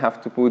 then we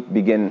have to put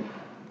begin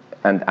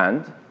and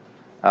end.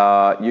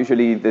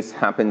 Usually this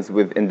happens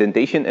with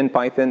indentation in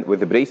Python, with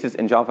the braces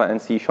in Java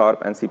and C#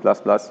 and C++.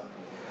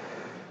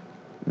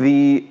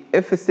 The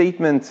if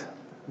statement,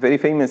 very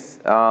famous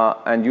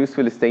and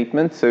useful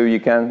statement. So you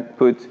can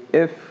put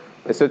if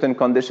a certain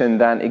condition,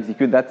 then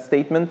execute that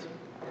statement.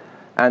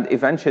 And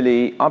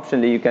eventually,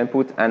 optionally, you can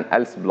put an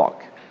else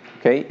block.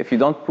 Okay? If you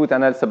don't put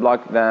an else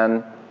block,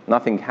 then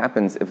nothing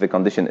happens if the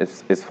condition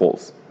is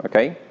false.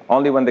 Okay?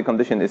 Only when the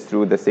condition is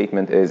true, the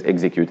statement is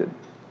executed.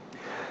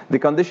 The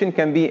condition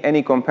can be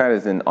any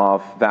comparison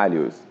of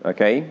values.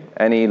 Okay?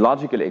 Any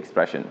logical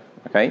expression.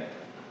 Okay?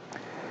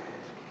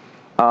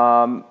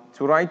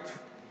 To write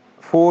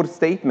 4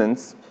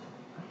 statements,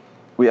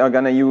 we are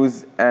going to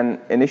use an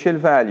initial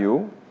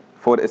value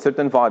for a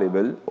certain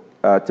variable.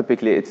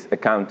 Typically, it's a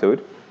counter.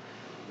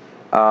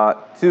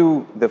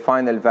 To the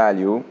final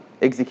value,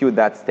 execute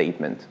that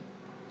statement.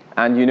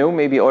 And you know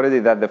maybe already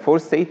that the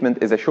 4th statement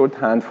is a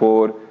shorthand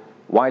for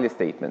while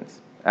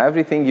statements.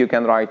 Everything you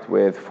can write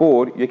with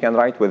for, you can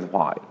write with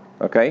while.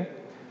 Okay?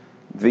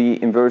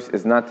 The inverse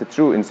is not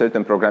true in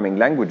certain programming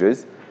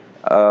languages,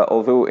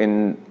 although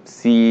in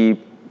C++,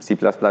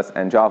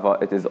 and Java,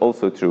 it is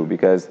also true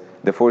because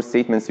the 4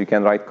 statements, you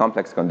can write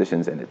complex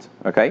conditions in it,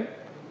 okay?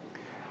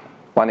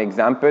 One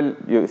example,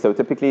 so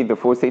typically the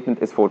 4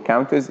 statement is for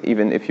counters,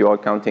 even if you are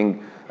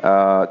counting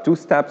 2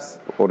 steps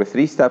or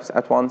 3 steps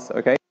at once,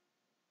 okay?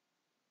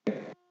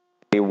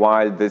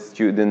 While the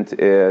student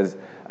is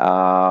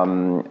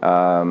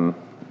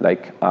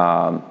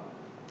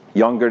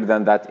younger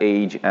than that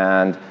age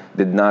and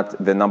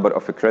the number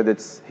of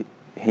credits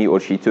he or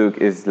she took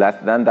is less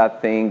than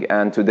that thing,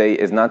 and today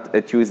is not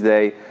a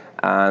Tuesday,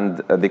 and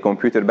the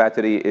computer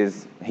battery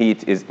is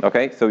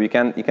okay? So you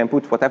can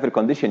put whatever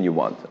condition you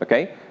want,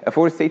 okay? A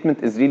for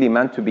statement is really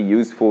meant to be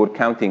used for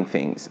counting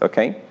things,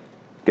 okay?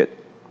 Good.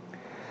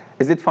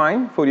 Is it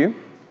fine for you?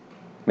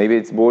 Maybe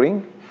it's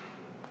boring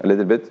a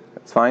little bit.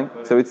 It's fine.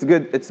 So it's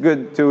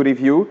good to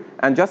review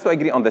and just to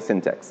agree on the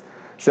syntax.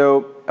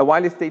 So a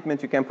while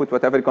statement, you can put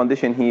whatever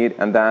condition here,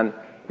 and then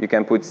you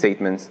can put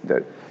statements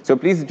there. So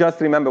please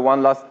just remember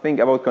one last thing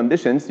about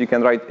conditions. You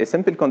can write a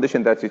simple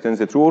condition that returns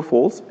a true or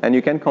false, and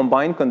you can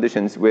combine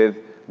conditions with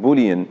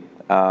Boolean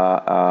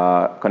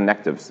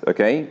connectives,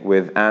 okay?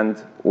 With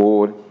and,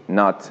 or,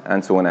 not,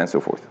 and so on and so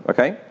forth,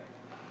 okay?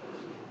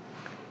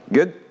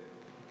 Good?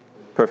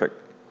 Perfect.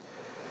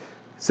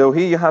 So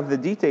here you have the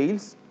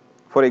details.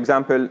 For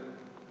example,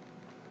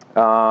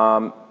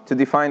 to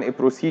define a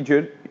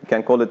procedure, you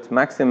can call it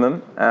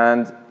maximum,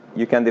 and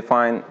you can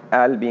define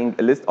L being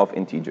a list of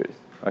integers,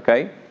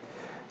 okay?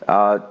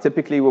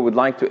 Typically, we would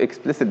like to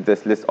explicit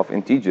this list of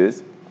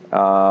integers.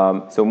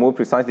 So more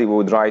precisely, we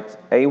would write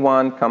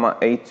A1,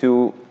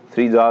 A2,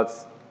 3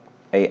 dots,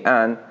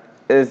 AN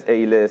is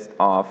a list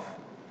of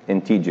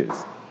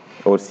integers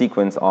or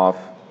sequence of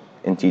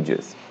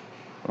integers,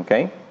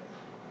 okay?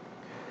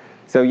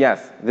 So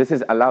yes, this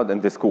is allowed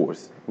in this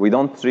course. We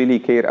don't really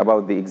care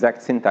about the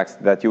exact syntax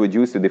that you would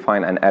use to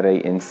define an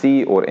array in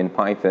C or in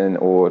Python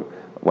or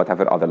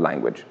whatever other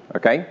language,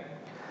 okay?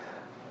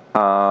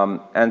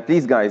 And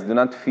please, guys, do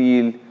not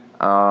feel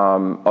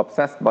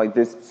obsessed by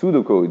this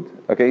pseudocode,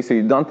 okay? So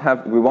you don't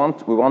have, we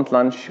want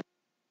lunch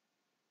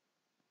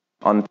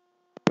on,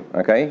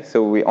 okay?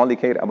 So we only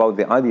care about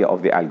the idea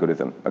of the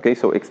algorithm, okay?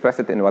 So express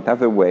it in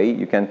whatever way.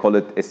 You can call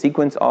it a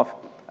sequence of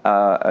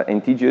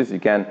integers. You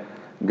can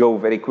go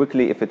very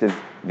quickly if it is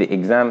the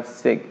exam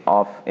sake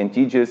of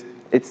integers.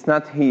 It's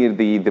not here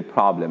the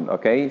problem,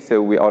 okay?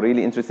 So we are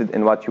really interested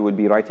in what you will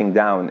be writing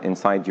down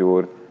inside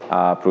your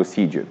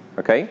procedure,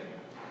 okay?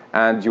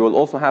 And you will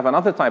also have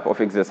another type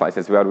of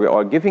exercises where we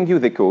are giving you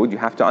the code, you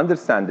have to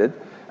understand it,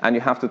 and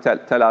you have to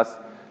tell us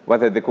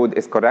whether the code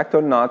is correct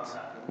or not,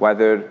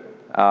 whether,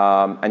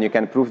 and you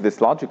can prove this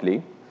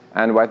logically,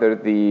 and whether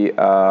the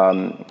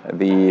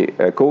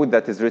code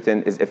that is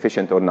written is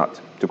efficient or not,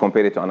 to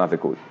compare it to another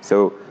code.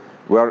 So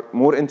we are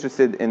more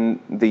interested in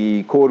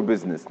the core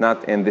business,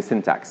 not in the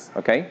syntax,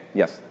 okay?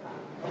 Yes?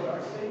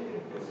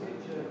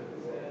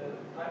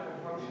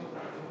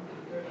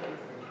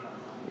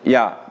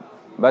 Yeah,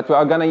 but we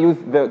are going to use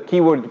the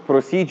keyword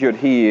procedure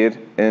here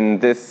in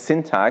this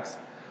syntax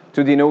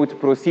to denote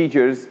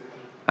procedures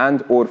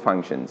and or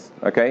functions,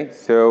 okay?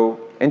 So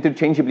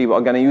interchangeably, we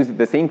are going to use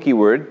the same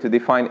keyword to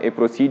define a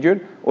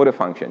procedure or a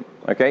function,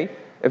 okay?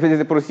 If it is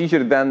a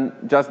procedure, then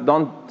just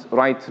don't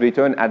write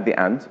return at the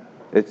end.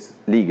 It's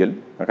legal,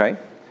 okay?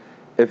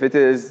 If it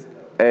is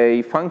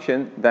a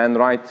function, then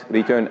write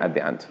return at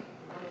the end.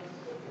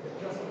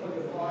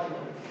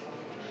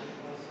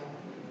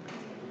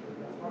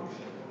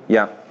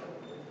 Yeah.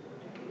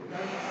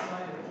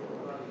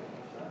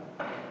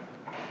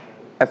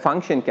 A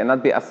function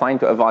cannot be assigned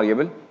to a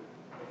variable.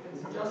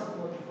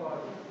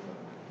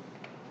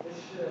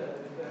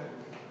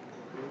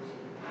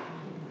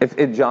 If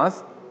it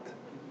just,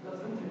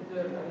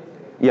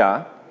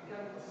 yeah.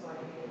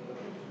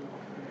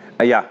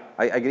 Yeah,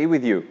 I agree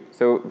with you.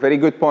 So very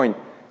good point.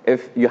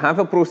 If you have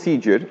a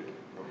procedure,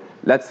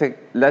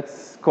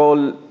 let's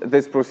call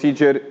this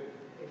procedure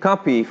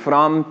copy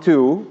from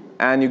to,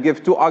 and you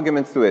give two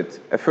arguments to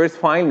it, a first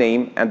file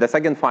name and the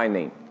second file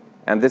name.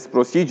 And this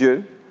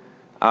procedure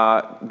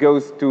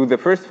goes to the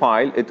first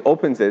file, it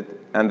opens it,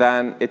 and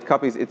then it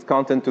copies its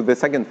content to the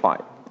second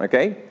file,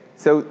 okay?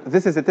 So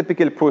this is a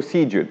typical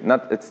procedure,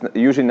 it's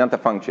usually not a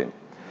function.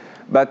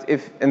 But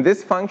if in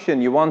this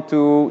function you want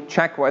to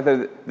check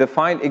whether the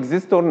file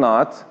exists or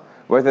not,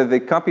 whether the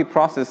copy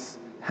process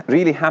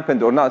really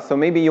happened or not, so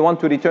maybe you want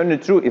to return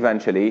it true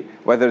eventually,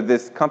 whether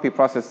this copy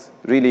process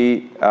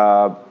really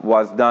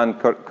was done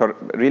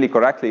really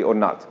correctly or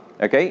not.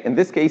 Okay? In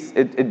this case,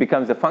 it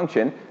becomes a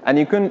function, and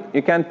you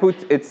can put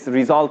its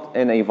result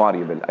in a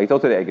variable. I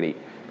totally agree.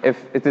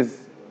 If it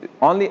is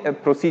only a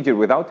procedure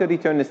without a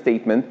return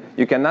statement,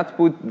 you cannot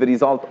put the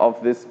result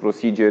of this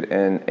procedure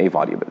in a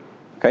variable.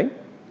 Okay?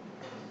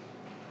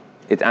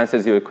 It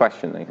answers your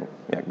question, I hope.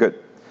 Yeah, good.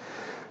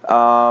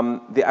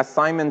 The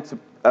assignment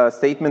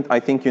statement, I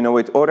think you know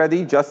it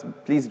already.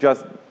 Please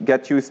just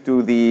get used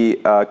to the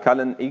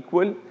colon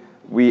equal.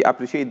 We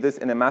appreciate this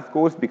in a math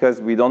course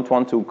because we don't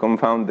want to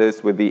confound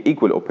this with the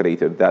equal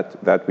operator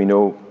that we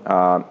know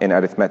in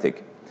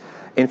arithmetic.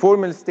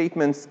 Informal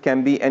statements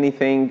can be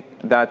anything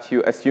that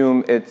you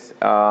assume it's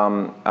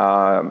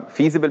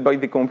feasible by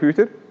the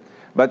computer.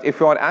 But if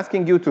we are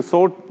asking you to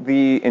sort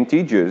the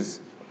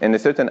integers in a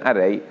certain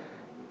array,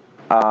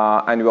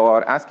 and we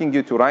are asking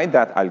you to write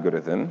that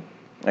algorithm,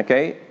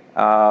 okay,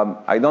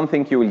 I don't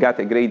think you will get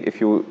a grade if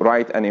you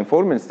write an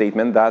informal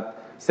statement that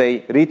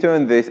say,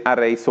 return this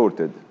array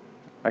sorted.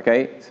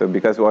 Okay, so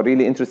because we are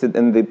really interested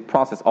in the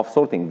process of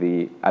sorting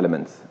the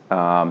elements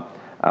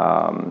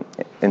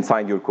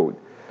inside your code.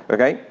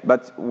 Okay,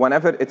 but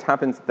whenever it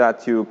happens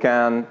that you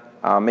can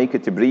make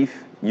it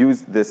brief,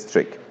 use this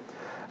trick.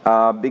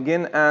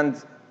 Begin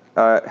and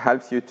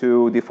helps you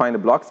to define the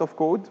blocks of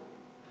code.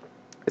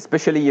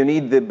 Especially, you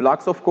need the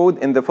blocks of code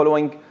in the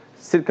following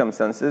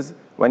circumstances: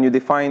 when you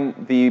define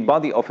the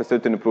body of a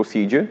certain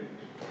procedure,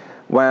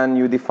 when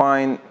you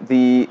define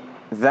the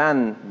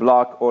then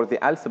block or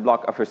the else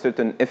block of a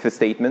certain if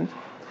statement,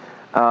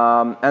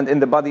 and in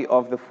the body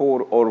of the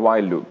for or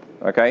while loop.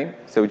 Okay,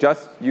 so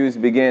just use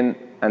begin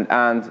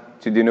and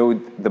to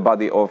denote the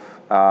body of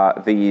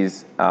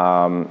these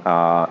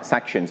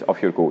sections of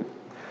your code.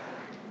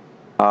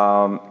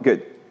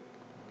 Good.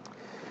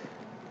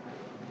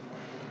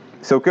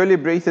 So curly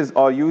braces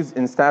are used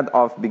instead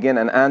of begin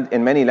and end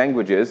in many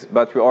languages,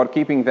 but we are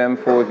keeping them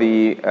for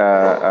the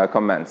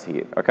comments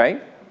here. Okay,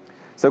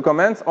 so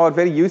comments are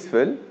very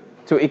useful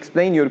to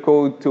explain your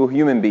code to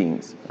human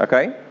beings,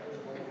 okay?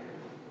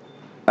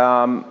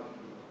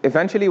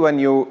 Eventually when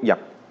you, yeah.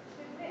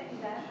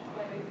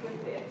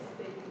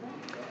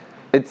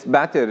 It's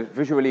better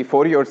visually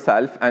for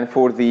yourself and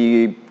for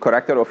the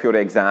corrector of your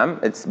exam.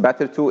 It's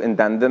better to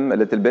indent them a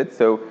little bit.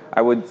 So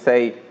I would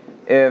say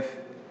if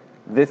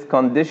this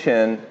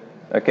condition,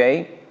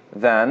 okay,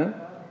 then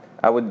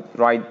I would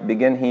write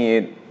begin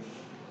here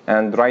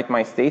and write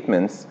my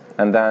statements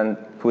and then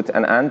put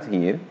an and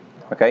here,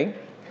 okay?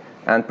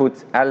 And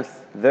put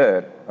else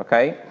there,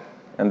 okay?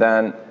 And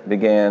then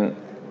begin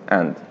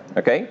end,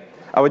 okay?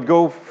 I would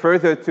go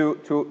further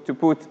to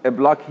put a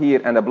block here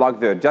and a block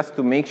there just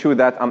to make sure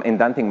that I'm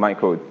indenting my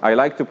code. I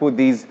like to put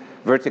these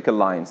vertical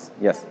lines,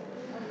 yes?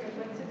 Okay,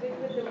 but to begin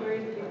with the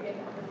word begin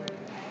and the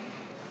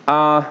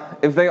word end?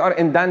 If they are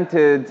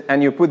indented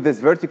and you put this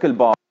vertical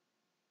bar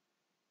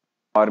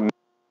and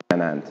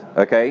end,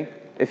 okay?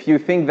 If you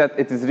think that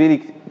it is really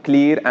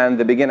clear and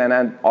the begin and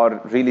end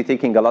are really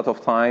taking a lot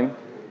of time,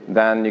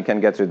 then you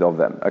can get rid of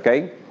them,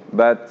 okay?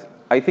 But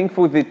I think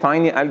for the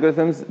tiny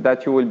algorithms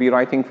that you will be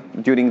writing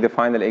during the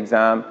final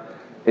exam,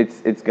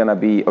 it's gonna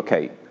be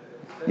okay.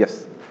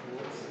 Yes.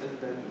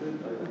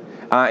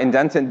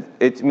 Indented,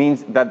 it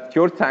means that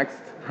your text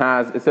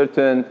has a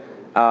certain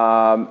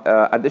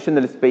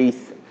additional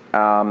space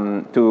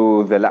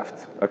to the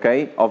left,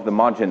 okay, of the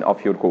margin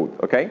of your code,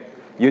 okay?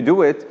 You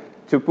do it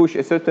to push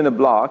a certain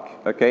block,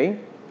 okay,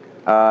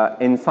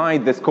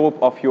 inside the scope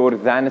of your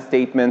then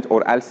statement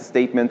or else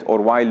statement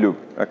or while loop,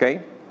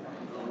 okay?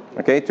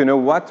 Okay, to know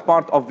what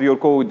part of your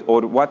code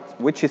or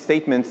which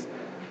statements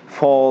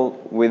fall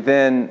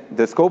within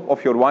the scope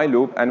of your while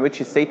loop and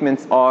which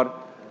statements are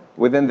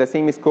within the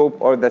same scope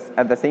or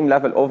at the same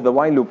level of the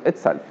while loop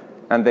itself.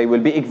 And they will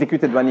be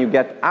executed when you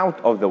get out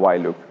of the while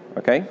loop,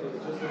 okay?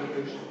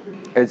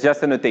 It's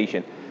just a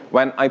notation.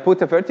 When I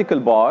put a vertical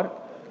bar,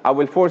 I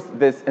will force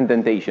this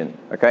indentation,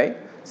 okay?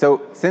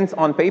 So since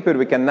on paper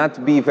we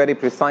cannot be very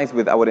precise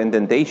with our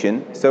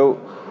indentation, so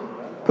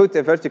put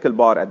a vertical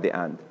bar at the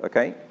end,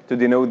 okay? To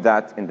denote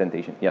that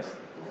indentation, yes?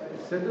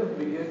 Instead of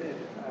begin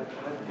at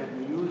can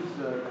you use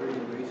curly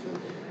braces?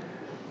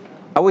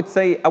 I would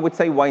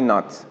say why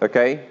not,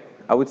 okay?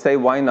 I would say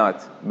why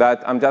not,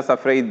 but I'm just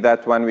afraid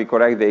that when we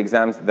correct the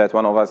exams that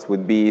one of us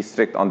would be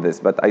strict on this,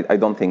 but I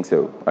don't think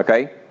so,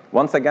 okay?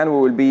 Once again, we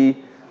will be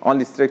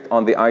only strict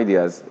on the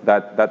ideas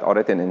that are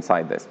written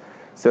inside this.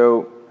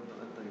 So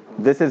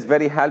this is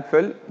very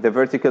helpful, the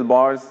vertical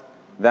bars.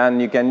 Then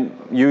you can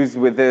use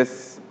with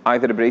this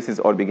either braces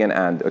or begin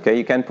and, okay?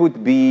 You can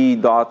put B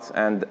dot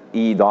and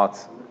E dot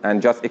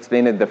and just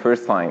explain it the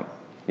first time.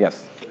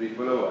 Yes? Do we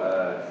follow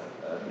a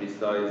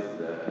precise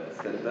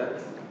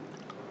syntax?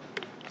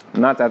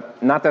 Not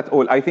at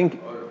all. I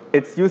think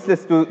it's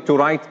useless to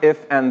write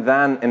if and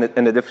then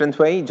in a different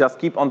way. Just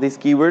keep on these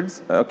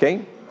keywords,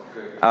 okay?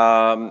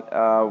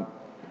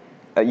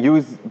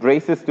 Use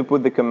braces to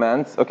put the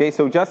commands, okay?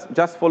 So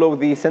just follow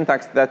the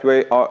syntax that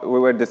we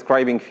were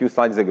describing a few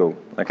slides ago,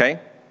 okay?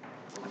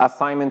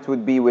 Assignment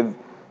would be with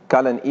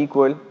colon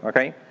equal,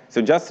 okay?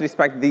 So just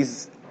respect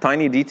these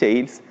tiny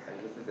details. And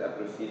this is a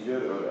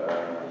procedure or a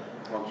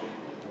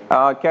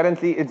function?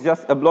 Currently, it's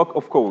just a block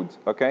of code,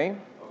 okay?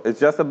 It's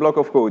just a block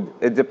of code.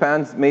 It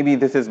depends. Maybe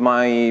this is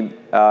my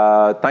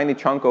tiny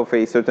chunk of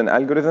a certain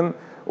algorithm,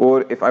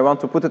 or if I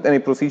want to put it in a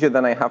procedure,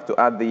 then I have to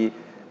add the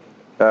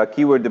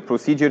keyword, the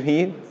procedure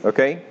here,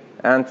 okay?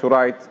 And to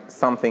write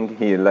something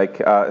here, like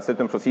a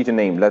certain procedure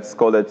name. Let's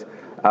call it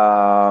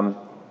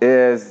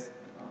is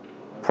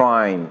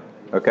prime,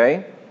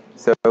 okay?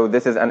 So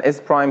this is an is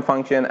prime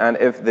function, and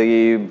if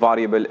the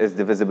variable is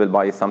divisible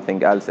by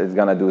something else, it's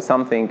gonna do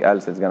something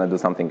else, it's gonna do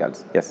something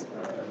else. Yes?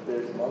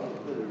 There's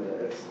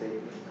multiple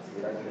statements.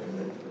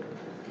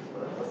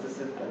 What's the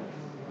syntax?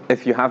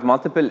 If you have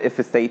multiple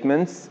if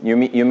statements, you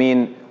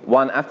mean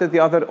one after the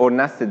other or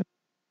nested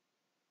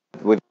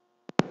with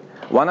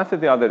one after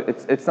the other?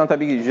 It's not a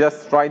big, you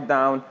just write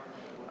down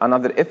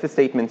another if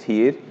statement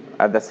here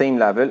at the same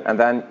level, and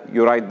then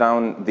you write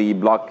down the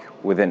block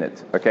within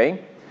it, okay?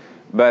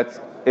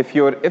 But if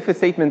your if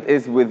statement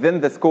is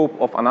within the scope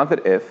of another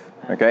if,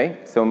 okay?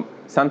 So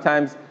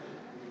sometimes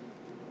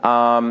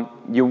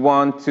you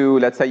want to,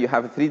 let's say you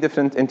have 3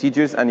 different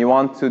integers and you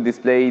want to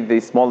display the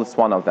smallest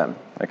one of them,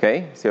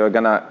 okay? So you're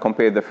gonna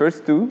compare the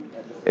first 2.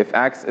 If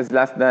x is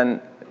less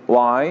than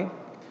y,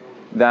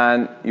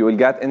 then you will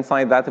get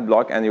inside that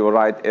block and you will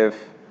write if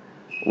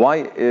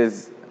y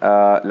is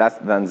less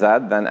than z,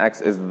 then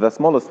x is the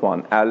smallest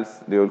one, else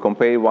they will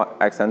compare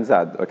x and z,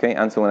 okay?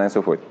 And so on and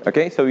so forth,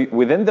 okay? So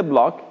within the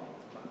block,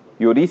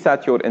 you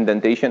reset your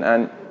indentation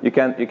and you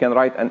can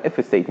write an if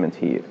statement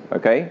here,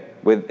 okay?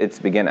 With its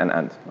begin and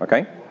end,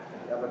 okay?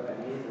 Yeah, but I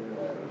mean,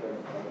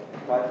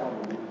 Python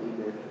will do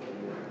this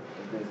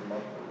if there's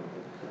multiple.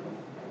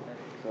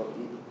 So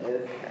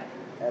if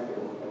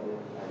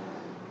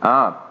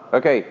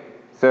Okay.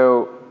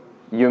 So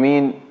you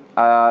mean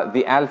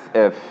the else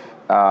if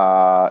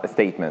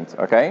statement,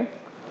 okay?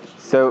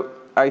 So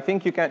I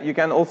think you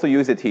can also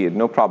use it here,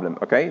 no problem,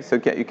 okay? So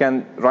you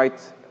can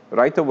write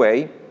right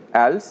away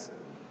else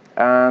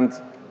and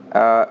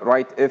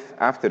write if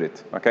after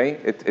it, okay?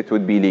 It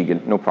would be legal,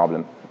 no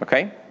problem,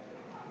 okay?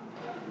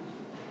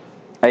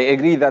 I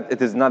agree that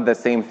it is not the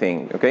same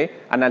thing, okay?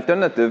 An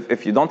alternative,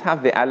 if you don't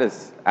have the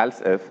else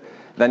if,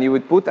 then you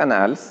would put an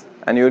else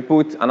and you would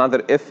put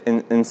another if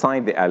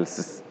inside the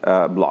else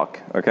block,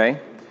 okay?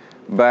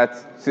 But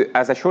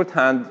as a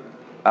shorthand,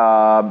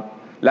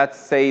 let's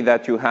say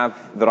that you have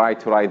the right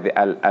to write the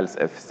else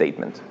if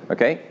statement,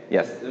 okay?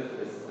 Yes? If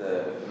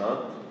is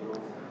not?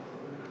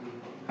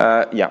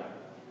 Yeah.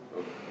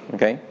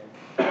 Okay.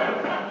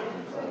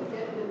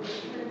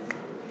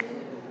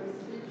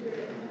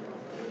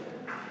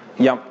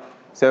 Yeah.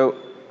 So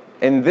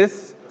in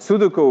this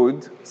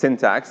pseudocode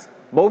syntax,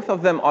 both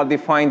of them are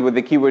defined with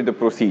the keyword the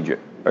procedure,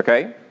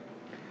 okay?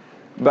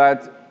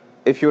 But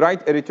if you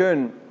write a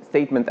return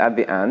statement at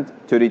the end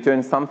to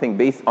return something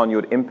based on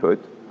your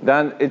input,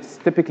 then it's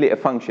typically a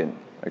function,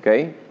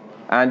 okay?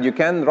 And you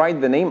can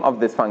write the name of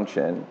this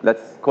function.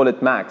 Let's call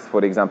it max,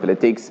 for example. It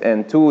takes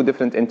in 2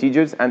 different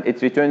integers and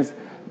it returns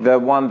the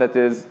one that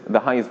is the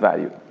highest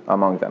value,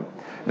 among them.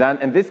 Then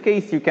in this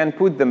case, you can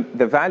put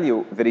the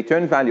value, the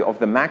return value of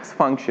the max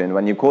function,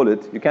 when you call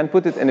it, you can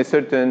put it in a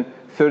certain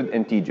third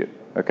integer,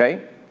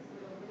 okay?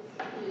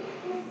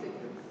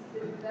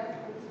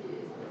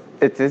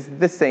 It is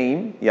the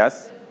same,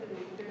 yes.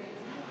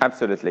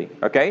 Absolutely,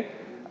 okay?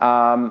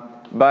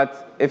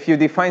 But if you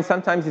define,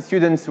 sometimes the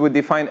students would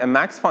define a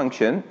max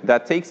function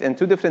that takes in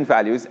two different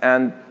values,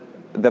 and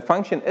the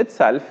function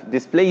itself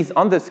displays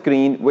on the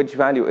screen which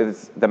value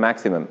is the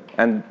maximum,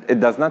 and it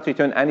does not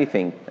return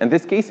anything. In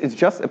this case, it's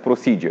just a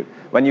procedure.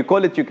 When you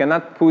call it, you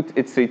cannot put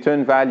its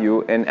return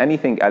value in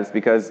anything else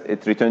because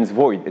it returns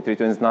void, it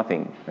returns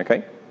nothing,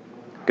 okay?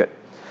 Good.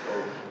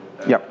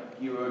 So, yeah.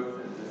 Keywords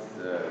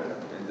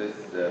in this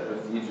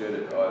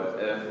procedure are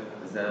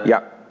if, then,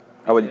 yeah.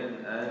 I will.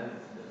 And,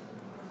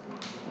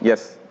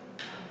 yes.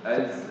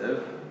 Else,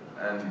 if,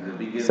 and the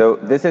begin. So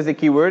this is a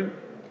keyword,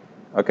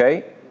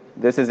 okay?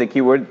 This is a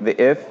keyword, the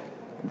if,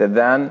 the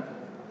then,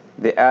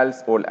 the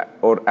else,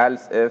 or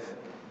else if,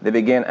 the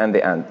begin, and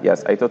the end.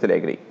 Yes, I totally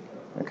agree,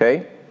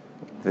 okay?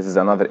 This is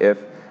another if.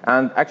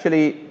 And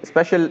actually,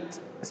 special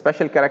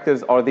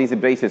characters are these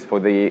braces for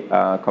the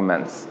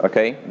comments,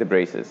 okay? The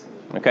braces,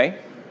 okay?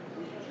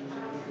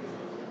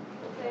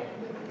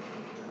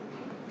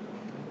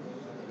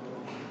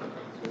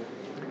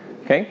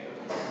 Okay?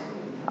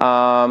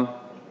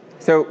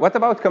 So what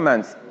about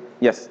comments?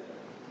 Yes?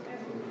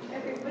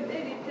 If we put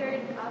a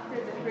return after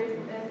the first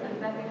if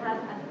and then we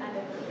have an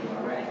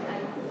else or an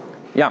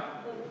else. Yeah.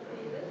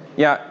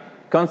 Yeah,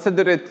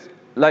 consider it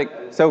like,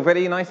 so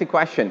very nice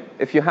question.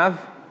 If you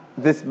have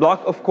this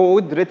block of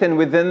code written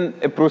within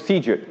a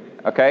procedure,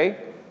 okay?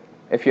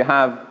 If you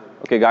have,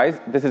 okay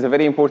guys, this is a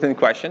very important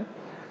question.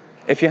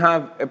 If you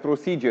have a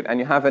procedure and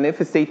you have an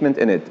if statement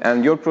in it,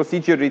 and your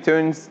procedure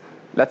returns,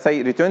 let's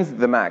say, returns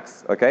the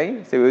max,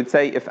 okay? So we would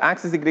say if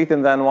x is greater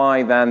than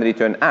y, then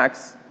return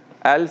x,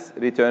 else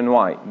return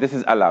y. This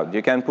is allowed.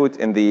 You can put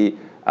in the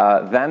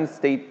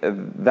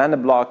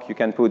then block, you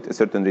can put a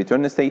certain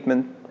return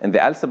statement. In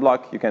the else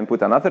block, you can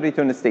put another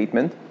return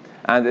statement.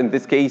 And in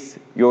this case,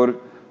 your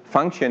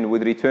function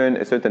would return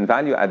a certain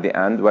value at the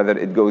end, whether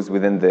it goes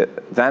within the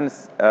then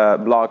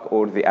block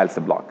or the else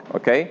block,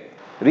 okay?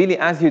 Really,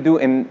 as you do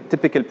in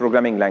typical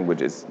programming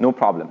languages, no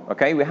problem,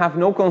 okay? We have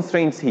no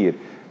constraints here.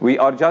 We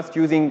are just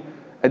using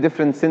a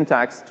different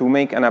syntax to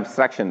make an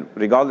abstraction,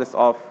 regardless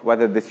of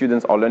whether the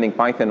students are learning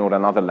Python or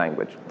another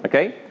language,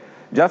 okay?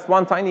 Just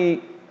one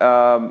tiny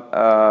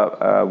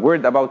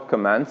word about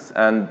commands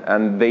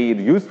and their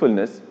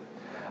usefulness.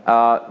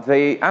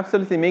 They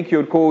absolutely make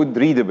your code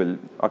readable,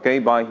 okay,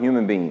 by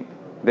human being.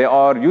 They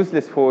are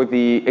useless for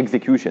the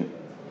execution.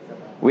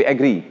 We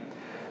agree.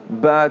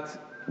 But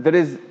there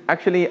is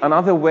actually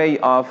another way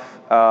of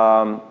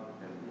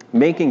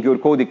making your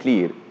code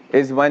clear,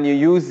 is when you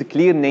use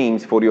clear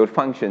names for your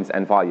functions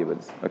and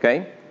variables,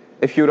 okay?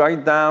 If you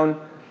write down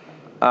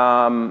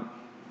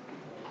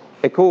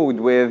a code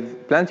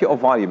with plenty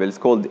of variables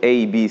called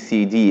A, B,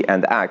 C, D,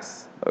 and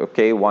X,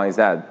 okay, Y,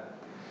 Z,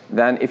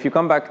 then if you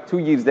come back 2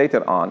 years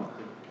later on,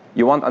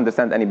 you won't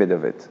understand any bit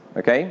of it,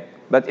 okay?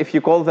 But if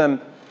you call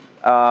them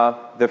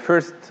the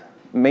first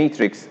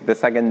matrix, the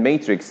second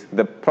matrix,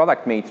 the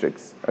product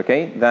matrix,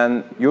 okay,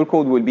 then your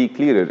code will be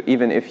clearer,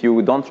 even if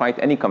you don't write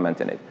any comment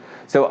in it.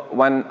 So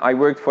when I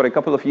worked for a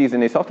couple of years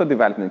in a software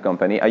development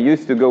company, I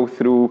used to go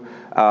through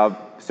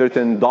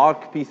certain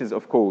dark pieces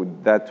of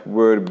code that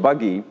were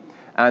buggy,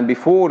 and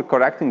before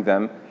correcting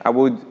them, I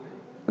would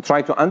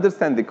try to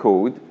understand the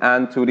code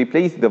and to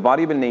replace the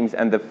variable names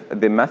and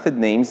the method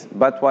names,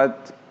 but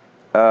what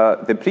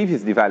the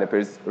previous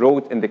developers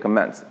wrote in the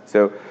comments.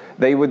 So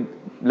they would,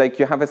 like,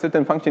 you have a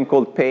certain function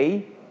called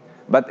pay,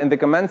 but in the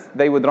comments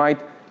they would write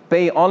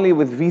pay only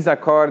with Visa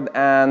card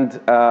and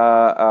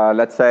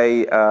let's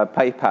say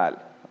PayPal,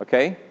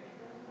 okay?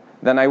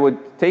 Then I would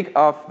take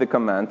off the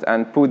comment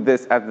and put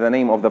this as the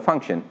name of the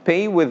function,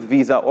 pay with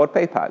Visa or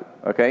PayPal,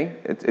 okay?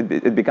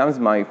 It becomes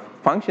my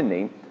function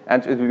name,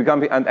 and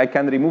and I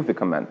can remove the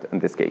comment in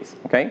this case,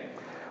 okay?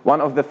 One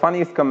of the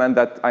funniest comment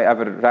that I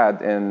ever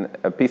read in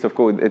a piece of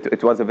code,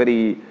 it was a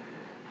very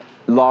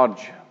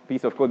large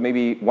piece of code,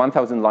 maybe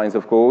 1,000 lines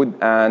of code,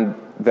 and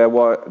there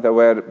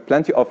were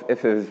plenty of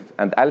ifs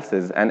and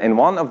elses, and in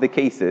one of the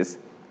cases,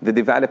 the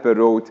developer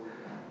wrote,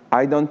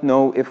 I don't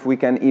know if we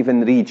can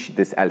even reach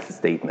this else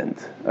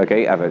statement,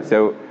 okay, ever.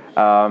 So,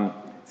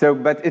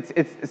 but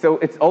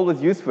it's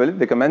always useful.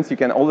 The comments, you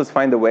can always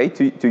find a way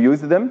to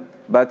use them,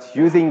 but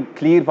using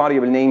clear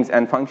variable names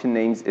and function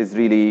names is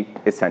really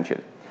essential.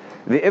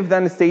 The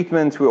if-then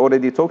statements, we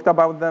already talked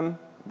about them.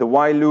 The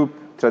while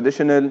loop,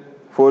 traditional,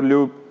 for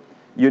loop,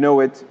 you know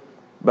it,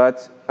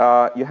 but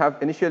you have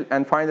initial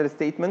and final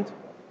statement.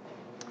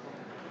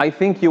 I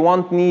think you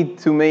won't need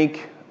to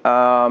make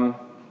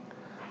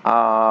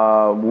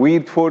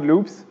weird for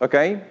loops,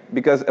 okay?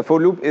 Because a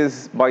for loop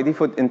is by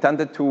default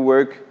intended to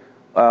work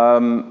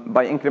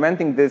by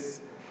incrementing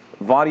this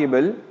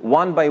variable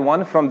one by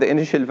one from the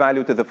initial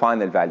value to the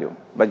final value.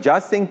 But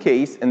just in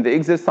case in the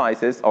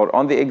exercises or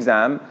on the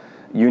exam,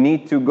 you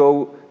need to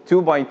go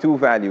 2 by 2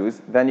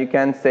 values, then you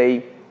can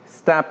say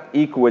step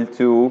equal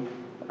to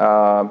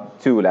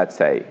 2, let's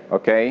say,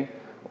 okay?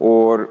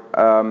 Or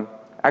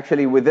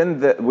actually within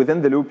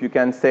the loop, you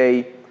can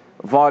say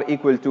var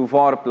equal to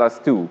var plus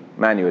 2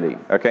 manually,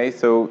 okay?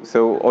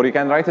 Or you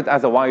can write it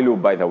as a while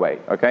loop, by the way,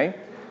 okay?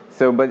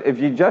 But if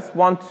you just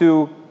want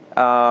to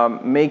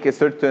make a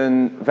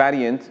certain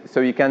variant, so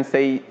you can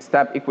say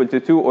step equal to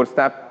 2 or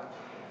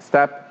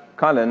step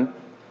colon,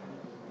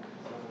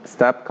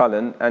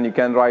 and you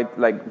can write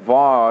like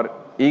var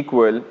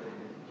equal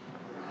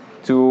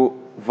to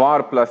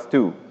var plus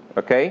 2,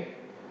 okay?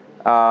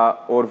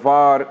 Or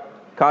var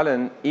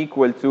colon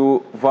equal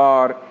to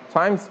var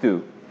times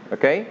 2,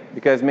 okay?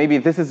 Because maybe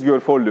this is your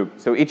for loop.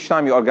 So each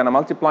time you are going to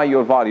multiply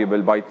your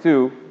variable by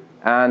 2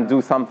 and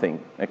do something,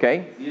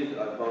 okay?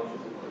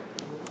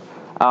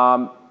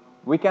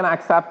 We can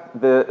accept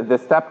the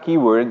step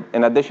keyword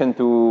in addition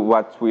to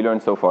what we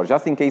learned so far,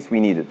 just in case we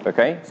need it,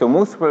 okay? So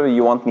most probably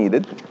you won't need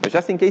it, but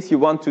just in case you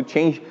want to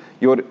change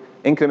your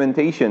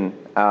incrementation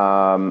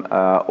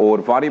or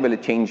variable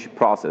change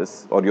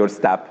process or your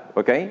step,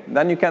 okay?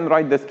 Then you can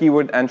write this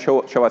keyword and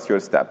show us your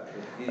step.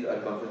 These are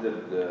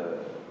considered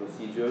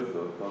procedures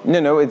or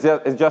No, it's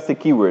just a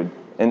keyword.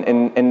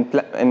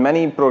 In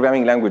many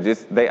programming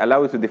languages, they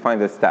allow you to define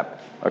the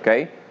step,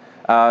 okay?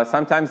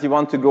 Sometimes you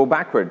want to go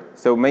backward.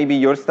 So maybe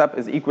your step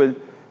is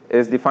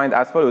defined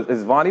as follows: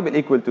 is variable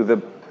equal to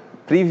the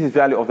previous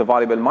value of the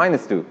variable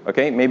minus 2,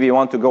 okay? Maybe you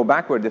want to go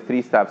backward the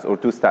 3 steps or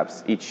 2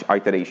 steps each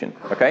iteration,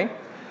 okay?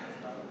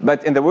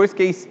 But in the worst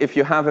case, if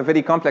you have a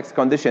very complex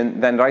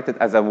condition, then write it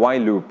as a while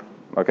loop,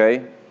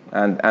 okay?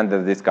 And end the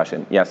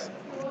discussion. Yes? So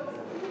what's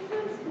the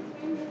difference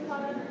between the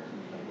column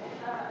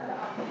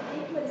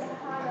equal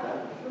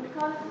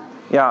column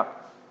and Yeah.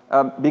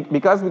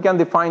 Because we can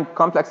define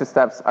complex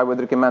steps, I would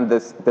recommend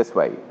this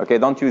way. Okay,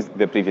 don't use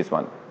the previous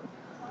one.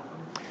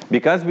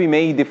 Because we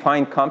may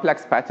define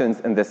complex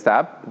patterns in the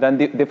step, then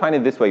define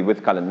it this way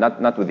with colon,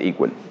 not with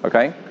equal.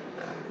 Okay.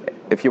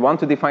 If you want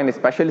to define a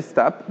special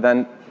step,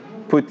 then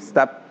put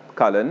step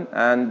colon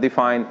and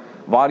define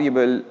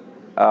variable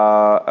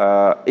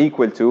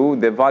equal to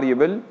the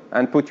variable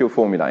and put your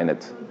formula in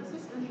it.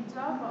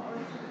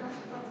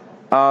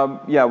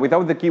 Yeah,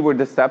 without the keyword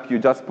the step, you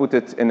just put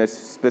it in a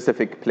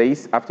specific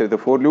place after the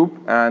for loop,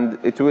 and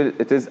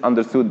it is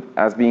understood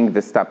as being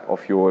the step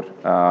of your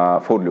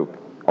for loop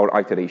or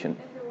iteration.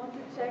 if you want to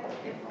check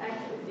if x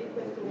is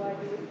equal to y,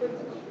 you would put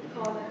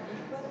column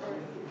equal or?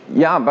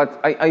 Yeah, but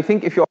I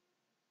think if you're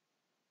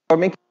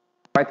making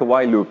a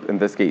while loop in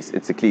this case,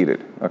 it's clearer,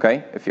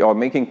 okay? If you are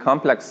making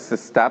complex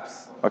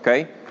steps,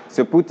 okay?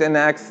 So put in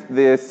x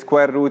the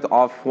square root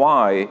of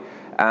y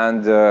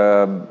and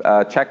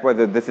check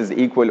whether this is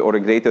equal or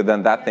greater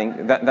than that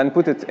thing, then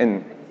put it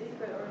in. It's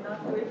equal or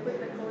not, do we put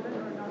the colon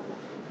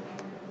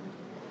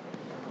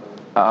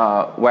or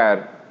not?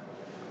 Where?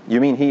 You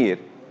mean here?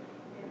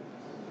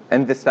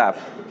 In the step?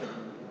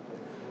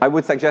 I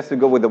would suggest to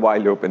go with the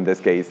while loop in this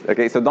case,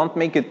 okay? So don't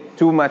make it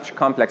too much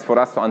complex for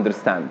us to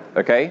understand,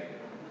 okay?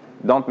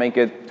 Don't make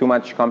it too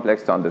much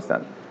complex to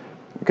understand,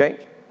 okay?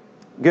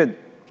 Good.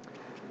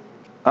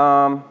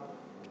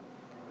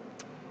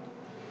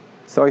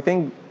 So I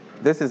think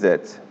this is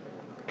it.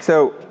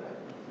 So,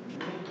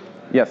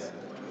 yes.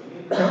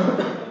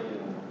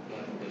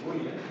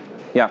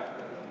 Yeah.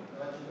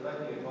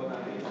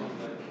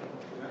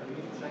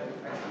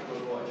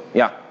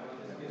 Yeah.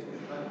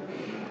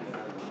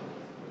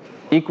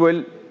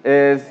 Equal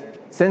is,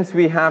 since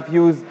we have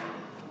used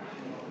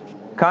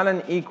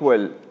colon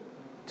equal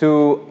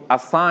to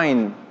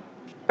assign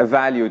a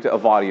value to a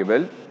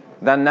variable,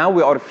 then now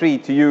we are free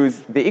to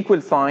use the equal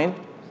sign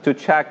to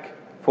check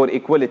for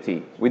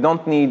equality. We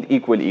don't need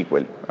equal,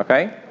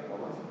 okay?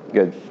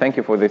 Good. Thank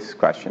you for this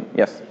question.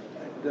 Yes?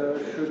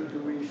 Should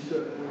we,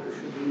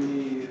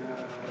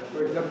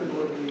 for example,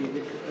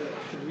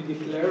 should we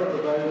declare a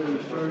variable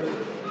first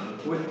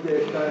with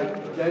the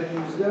type, then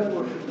use that,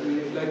 or should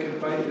we, like in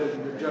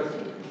Python, just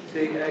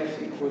say x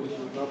equals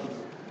to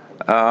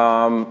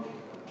nothing?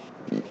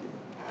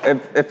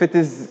 If it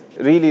is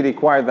really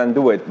required, then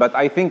do it. But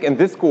I think in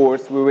this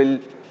course, we will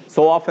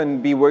so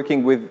often be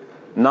working with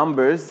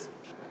numbers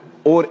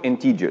or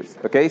integers,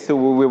 okay? So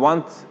we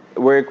want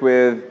to work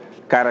with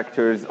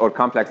characters or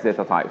complex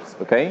data types,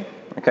 okay?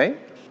 Okay?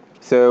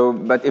 So,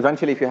 but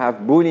eventually if you have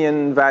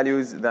Boolean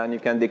values, then you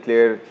can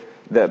declare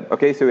them,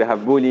 okay? So we have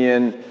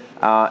Boolean,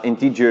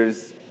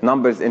 integers,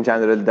 numbers in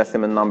general,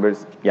 decimal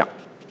numbers, yeah.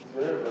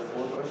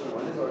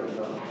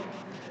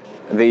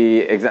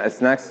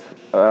 It's next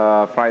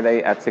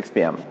Friday at 6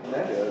 p.m.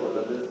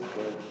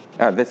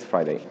 This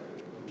Friday.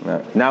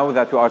 Now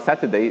that we are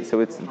Saturday,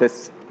 so it's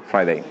this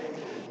Friday.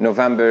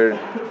 November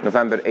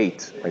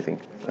 8th, I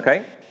think.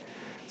 Okay?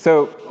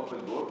 So,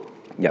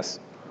 yes,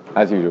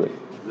 as usual.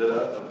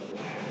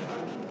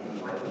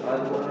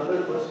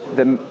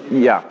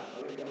 Yeah.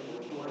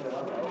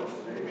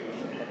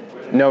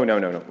 No.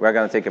 We're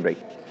going to take a break.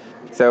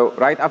 So,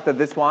 right after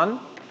this one,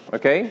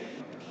 okay?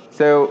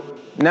 So,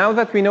 now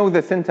that we know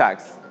the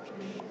syntax,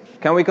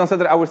 can we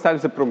consider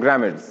ourselves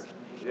programmers?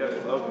 Yes,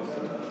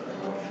 obviously.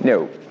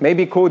 No.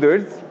 Maybe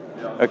coders,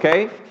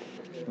 okay?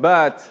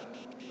 But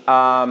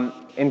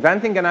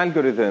inventing an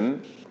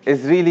algorithm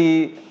is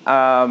really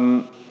a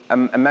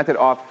matter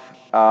of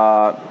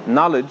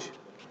knowledge,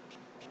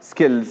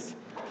 skills,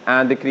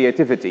 and the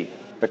creativity,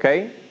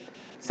 okay?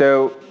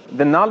 So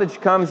the knowledge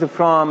comes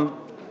from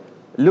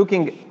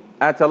looking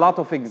at a lot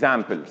of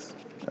examples,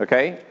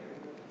 okay?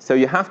 So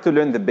you have to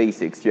learn the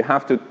basics. You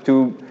have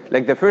to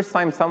like the first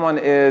time someone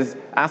is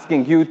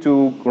asking you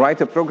to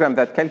write a program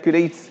that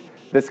calculates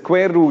the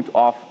square root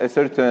of a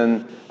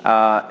certain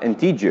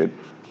integer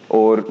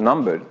or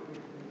number,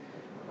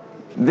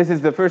 this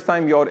is the first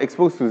time you're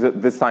exposed to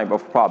this type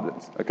of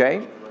problems,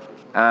 okay?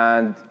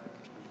 And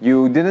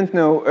you didn't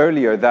know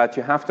earlier that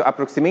you have to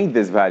approximate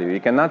this value. You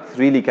cannot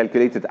really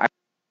calculate it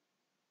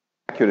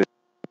accurately.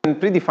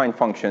 Predefined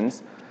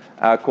functions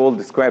called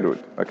the square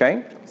root,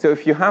 okay? So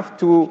if you have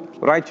to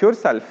write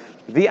yourself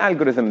the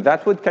algorithm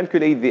that would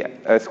calculate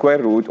the square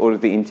root or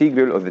the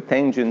integral or the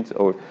tangent,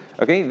 or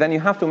okay, then you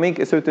have to make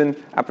a certain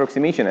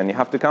approximation and you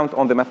have to count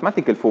on the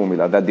mathematical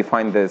formula that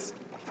define this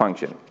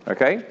function,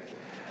 okay?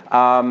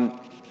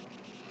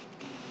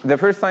 The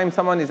first time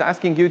someone is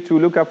asking you to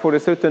look up for a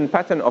certain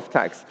pattern of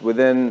text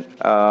within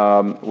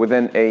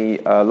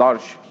a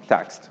large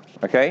text,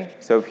 okay?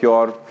 So if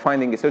you're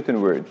finding a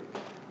certain word,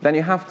 then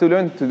you have to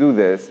learn to do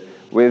this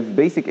with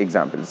basic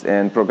examples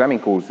in programming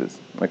courses,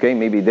 okay?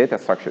 Maybe data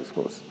structures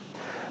course.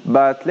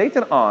 But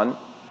later on,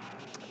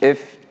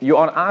 if you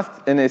are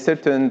asked in a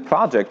certain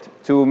project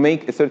to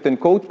make a certain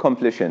code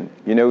completion,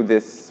 you know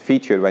this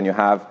feature when you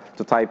have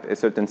to type a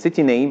certain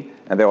city name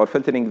and they are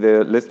filtering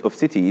the list of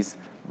cities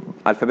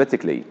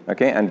alphabetically,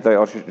 okay? And they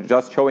are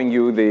just showing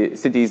you the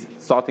cities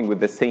starting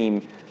with the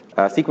same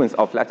sequence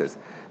of letters.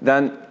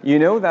 Then you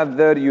know that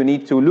there you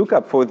need to look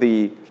up for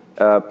the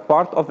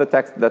part of the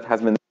text that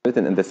has been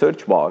written in the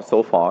search bar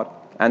so far,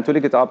 and to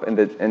look it up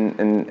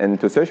and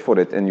to search for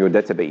it in your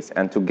database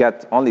and to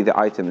get only the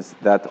items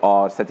that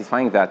are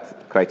satisfying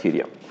that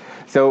criteria.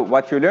 So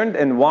what you learned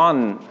in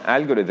one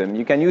algorithm,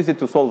 you can use it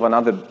to solve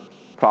another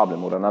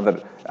problem or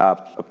another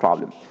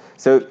problem.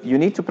 So you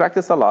need to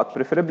practice a lot,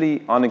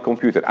 preferably on a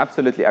computer.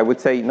 Absolutely, I would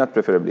say not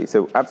preferably,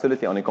 so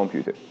absolutely on a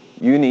computer.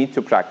 You need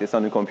to practice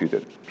on a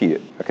computer,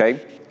 period, okay?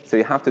 So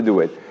you have to do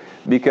it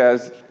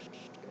because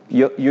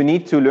you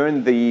need to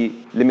learn the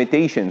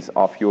limitations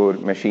of your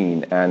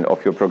machine and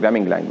of your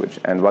programming language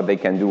and what they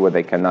can do, what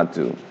they cannot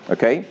do,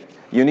 okay?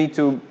 You need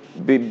to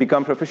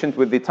become proficient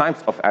with the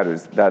types of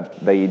errors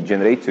that they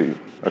generate to you,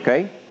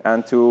 okay?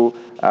 And to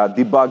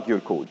debug your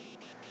code.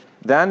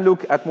 Then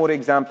look at more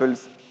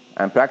examples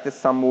and practice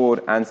some more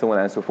and so on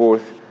and so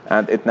forth,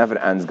 and it never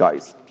ends,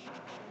 guys.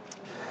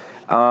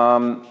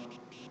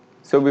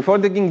 So before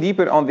digging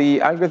deeper on the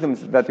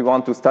algorithms that we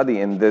want to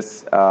study in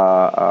this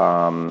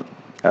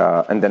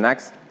in the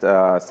next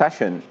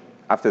session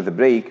after the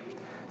break,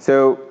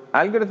 so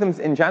algorithms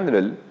in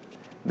general,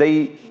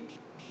 they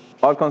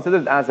are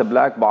considered as a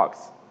black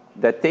box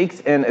that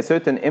takes in a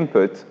certain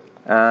input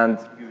and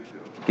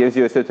gives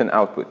you a certain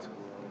output,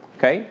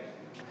 okay?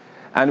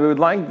 And we would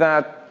like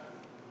that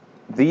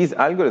these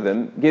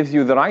algorithm gives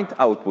you the right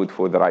output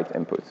for the right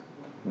input,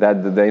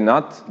 that they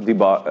not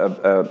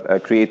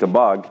create a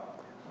bug.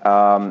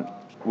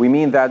 We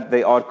mean that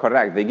they are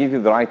correct. They give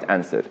you the right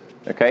answer,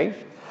 okay?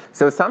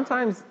 So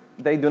sometimes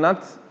they do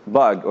not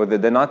bug or they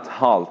do not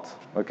halt,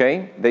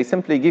 okay? They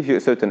simply give you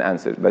a certain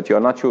answer, but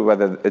you're not sure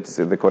whether it's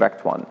the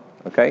correct one,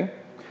 okay?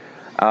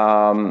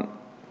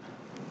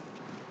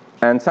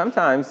 And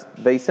sometimes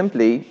they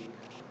simply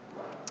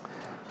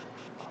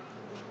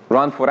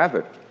run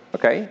forever,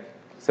 okay?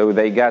 So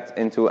they get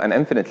into an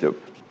infinite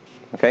loop,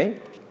 okay?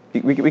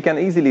 We can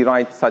easily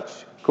write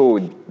such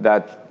code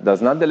that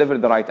does not deliver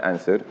the right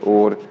answer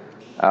or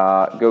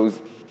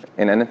goes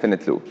in an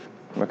infinite loop,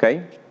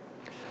 okay?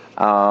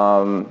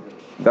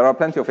 There are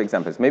plenty of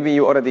examples. Maybe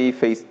you already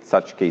faced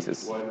such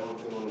cases.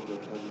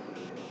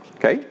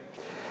 Okay?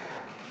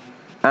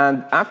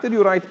 And after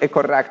you write a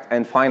correct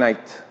and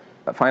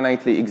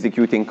finitely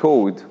executing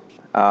code,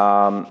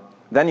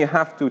 then you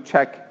have to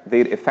check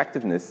their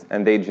effectiveness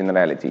and their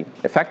generality.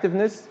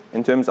 Effectiveness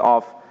in terms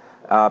of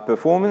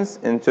performance,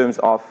 in terms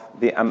of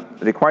the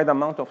required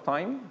amount of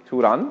time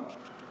to run,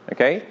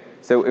 okay?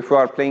 So if we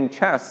are playing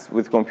chess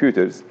with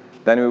computers,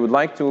 then we would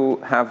like to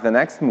have the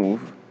next move,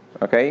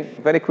 okay,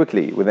 very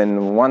quickly,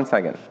 within 1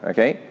 second,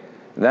 okay?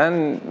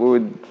 Then we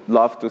would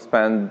love to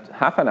spend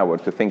half an hour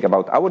to think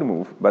about our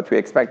move, but we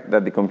expect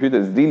that the computer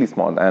is really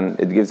smart and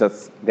it gives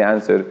us the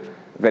answer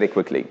very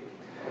quickly.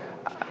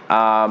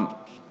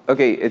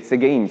 Okay, it's a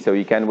game, so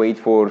you can wait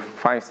for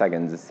 5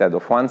 seconds instead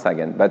of 1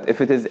 second. But if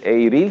it is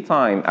a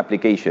real-time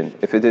application,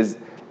 if it is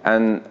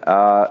an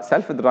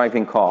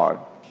self-driving car,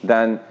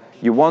 then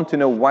you want to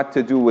know what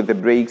to do with the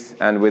brakes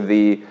and with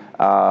the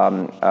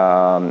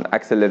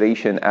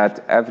acceleration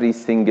at every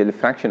single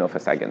fraction of a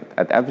second.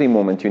 At every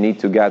moment, you need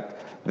to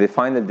get the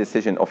final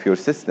decision of your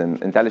system,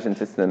 intelligent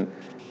system,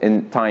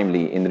 in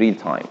real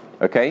time,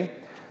 okay?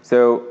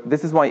 So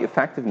this is why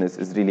effectiveness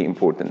is really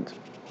important.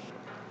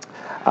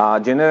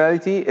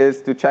 Generality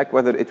is to check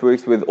whether it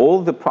works with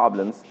all the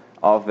problems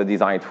of the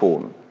desired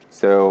form.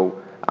 So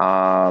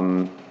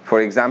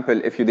For example,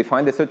 if you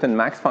defined a certain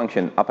max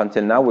function, up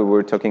until now we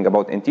were talking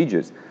about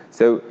integers.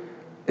 So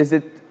is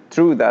it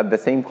true that the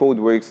same code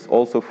works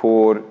also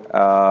for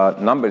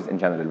numbers in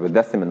general, with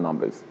decimal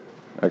numbers?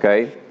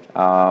 Okay,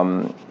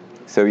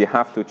 so you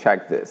have to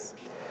check this.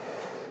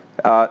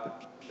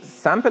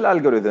 Sample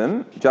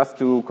algorithm, just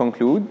to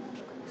conclude.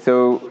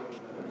 So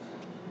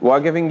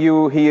we're giving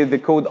you here the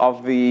code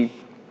of the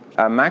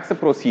max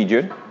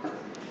procedure.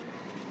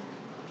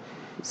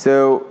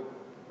 So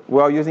we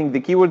are using the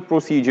keyword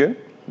procedure.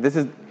 This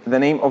is the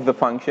name of the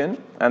function,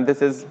 and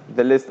this is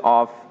the list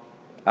of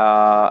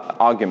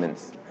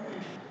arguments.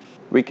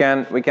 We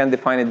can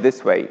define it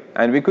this way.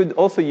 And we could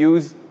also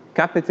use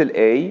capital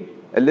A,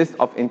 a list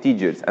of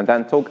integers, and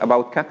then talk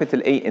about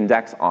capital A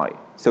index I.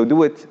 So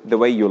do it the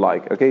way you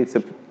like, okay? It's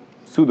a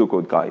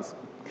pseudocode, guys.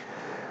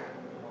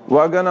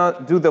 We're gonna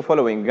do the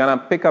following. We're gonna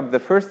pick up the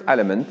first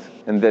element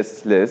in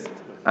this list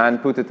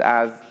and put it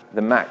as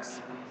the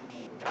max.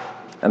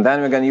 And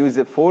then we're gonna use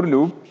a for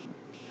loop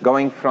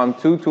going from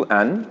 2 to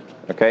n,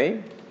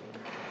 okay?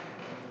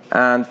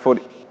 And for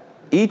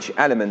each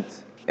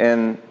element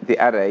in the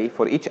array,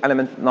 for each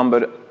element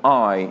number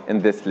I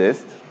in this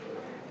list,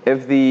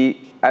 if the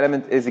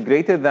element is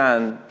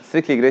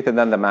strictly greater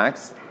than the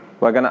max,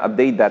 we're gonna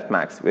update that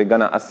max. We're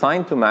gonna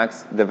assign to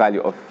max the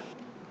value of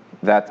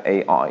that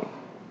AI.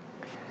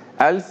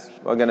 Else,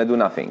 we're gonna do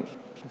nothing.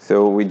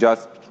 So we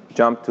just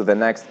jump to the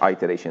next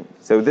iteration.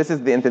 So this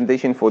is the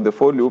indentation for the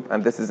for loop,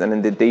 and this is an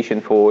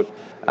indentation for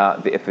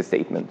the if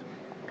statement.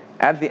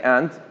 At the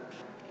end,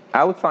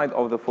 outside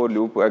of the for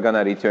loop, we're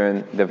gonna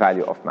return the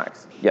value of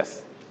max.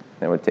 Yes,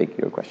 I will take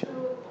your question.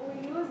 So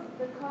we use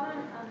the colon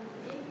and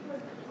equal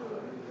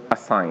to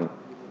Assign.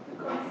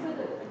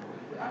 consider.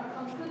 We are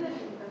considering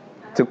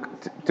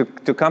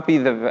that. To copy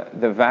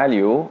the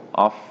value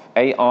of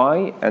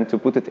AI and to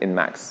put it in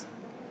max.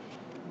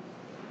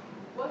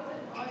 What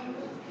if I use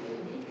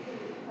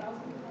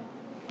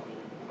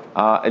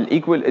the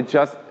Equal, it's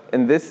just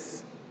in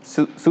this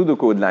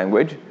pseudocode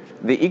language,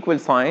 the equal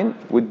sign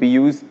would be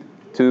used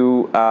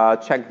to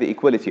check the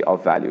equality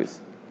of values,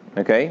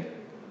 okay?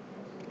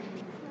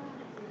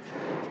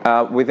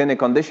 Within a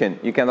condition,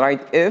 you can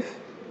write if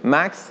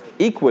max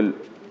equal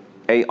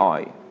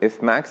AI,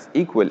 if max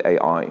equal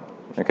AI,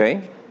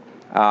 okay?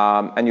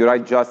 And you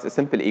write just a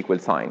simple equal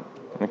sign,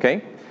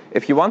 okay?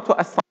 If you want to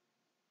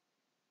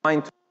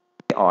assign to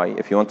AI,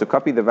 if you want to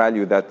copy the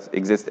value that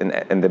exists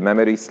in the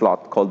memory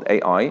slot called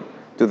AI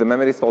to the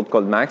memory slot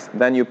called max,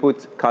 then you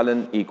put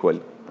colon equal,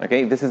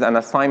 okay? This is an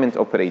assignment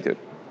operator,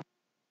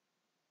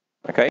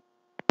 okay?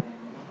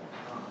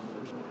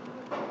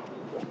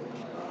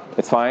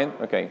 It's fine,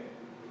 okay.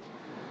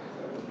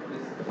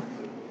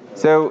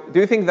 So do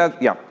you think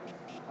that, yeah?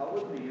 How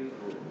would we use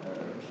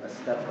a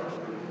step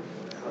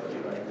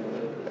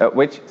of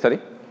Which, sorry?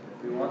 If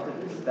we wanted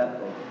a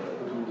step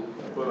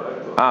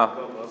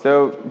of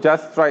So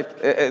just write,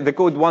 the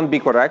code won't be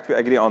correct, we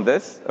agree on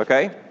this,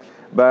 okay?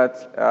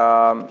 But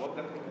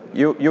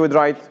you would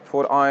write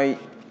for I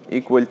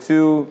equal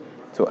 2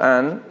 to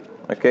n,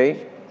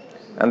 okay?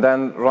 And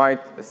then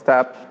write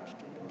step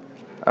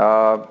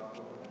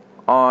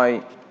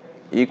I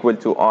equal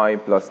to I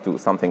plus 2,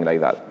 something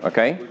like that,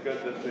 okay?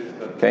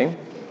 Okay.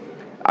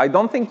 I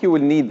don't think you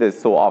will need this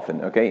so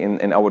often, okay,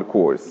 in our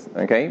course,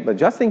 okay? But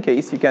just in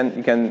case, you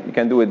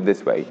can do it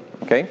this way,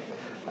 okay?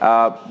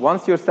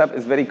 Once your step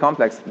is very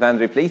complex, then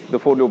replace the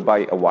for loop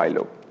by a while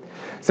loop.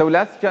 So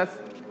let's just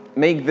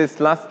make this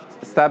last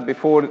step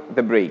before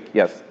the break.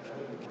 Yes?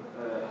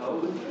 How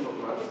is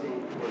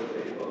maximum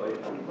equal AI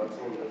and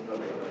maximum less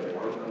than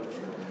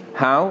AI?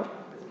 How?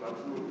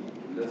 Maximum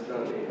less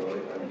than AI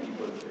and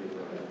equal to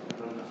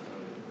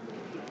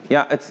AI.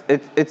 Yeah,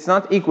 it's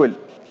not equal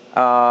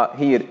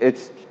here.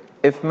 It's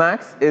if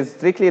max is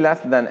strictly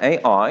less than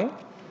AI,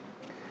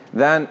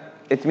 then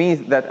it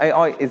means that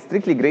AI is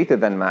strictly greater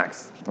than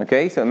max.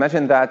 Okay, so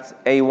imagine that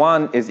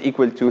A1 is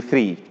equal to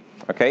 3,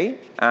 okay,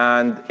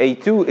 and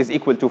A2 is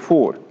equal to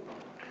 4.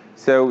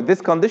 So this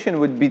condition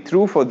would be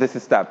true for this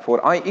step. For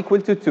I equal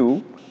to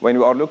 2, when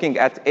we are looking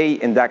at A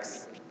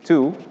index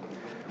 2,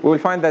 we will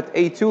find that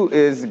A2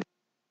 is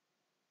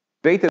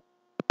greater.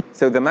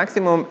 So the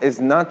maximum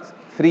is not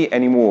 3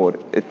 anymore.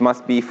 It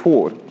must be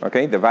 4,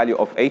 okay, the value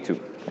of A2,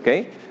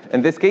 okay?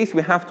 In this case,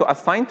 we have to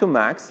assign to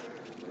max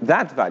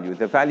that value,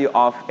 the value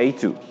of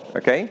A2,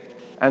 okay?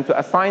 And to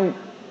assign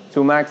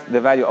to max the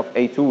value of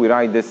A2, we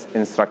write this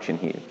instruction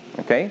here,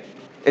 okay?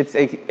 It's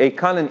a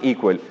colon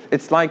equal.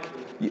 It's like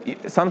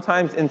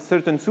sometimes in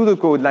certain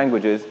pseudocode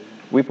languages,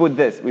 we put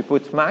this. We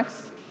put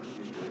max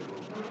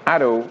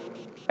arrow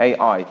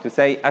AI to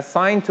say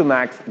assign to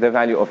max the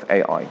value of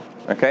AI,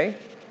 okay?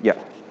 Yeah.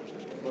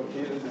 But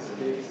here in this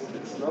case,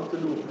 it's not a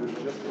loop, we're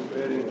just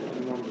comparing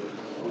two numbers.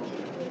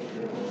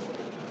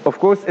 Of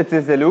course, it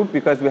is a loop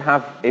because we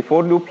have a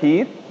for loop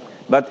here,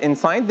 but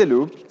inside the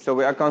loop, so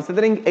we are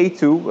considering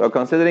A2, we are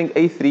considering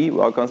A3, we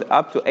are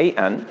up to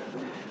AN,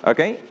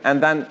 okay?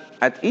 And then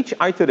at each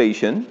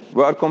iteration,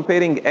 we are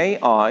comparing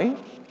AI,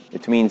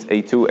 it means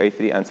A2,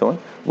 A3, and so on,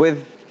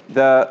 with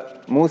the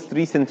most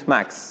recent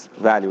max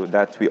value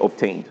that we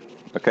obtained,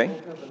 okay? We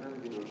don't have an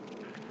angular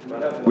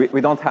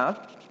We don't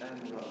have?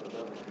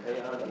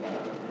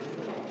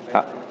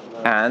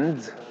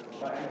 And?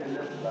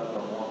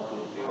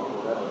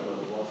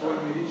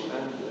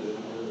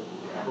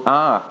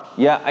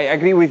 Yeah, I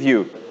agree with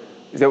you.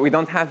 So we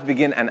don't have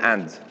begin and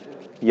end.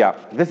 Yeah,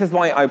 this is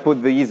why I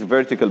put these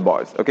vertical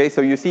bars. Okay,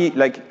 so you see,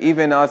 like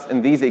even us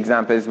in these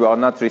examples, we are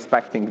not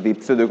respecting the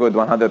pseudocode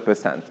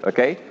 100%.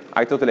 Okay,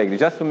 I totally agree.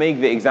 Just to make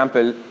the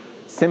example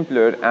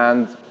simpler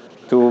and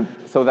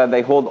so that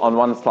they hold on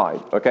one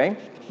slide. Okay,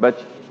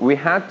 but we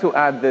had to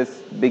add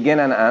this begin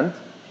and end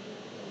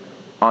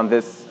on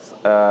this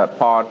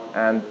part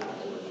and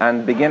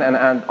begin and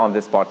end on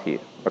this part here.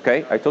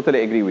 Okay, I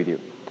totally agree with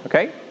you.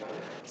 Okay,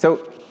 so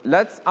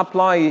let's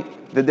apply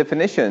the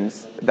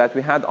definitions that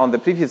we had on the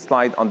previous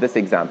slide on this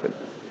example.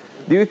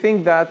 Do you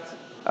think that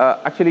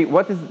actually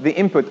what is the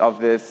input of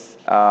this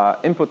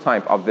input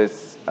type of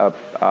this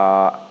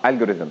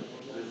algorithm?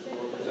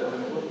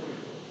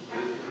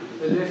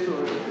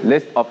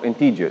 List of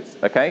integers.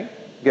 Okay,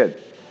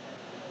 good.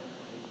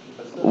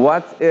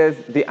 What is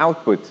the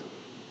output?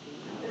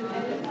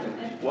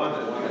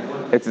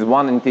 It is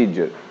one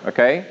integer.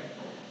 Okay,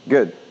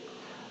 good.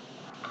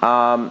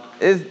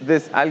 Is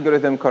this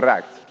algorithm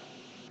correct?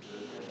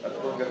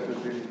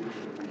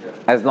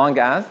 As long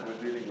as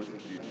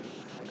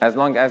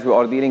we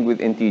are dealing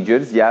with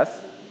integers,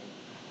 yes.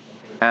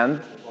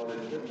 And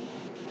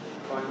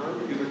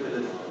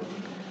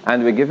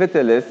we give it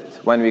a list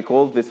when we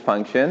call this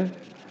function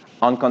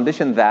on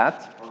condition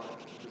that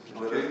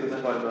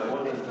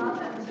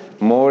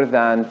more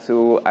than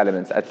 2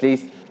 elements, at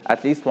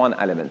least one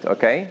element.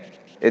 Okay,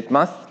 it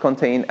must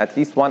contain at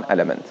least one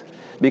element,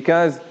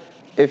 because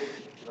if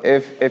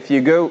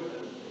you go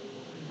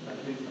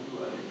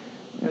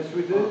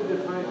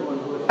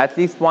at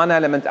least one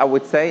element, I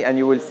would say, and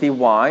you will see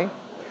why.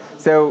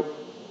 So,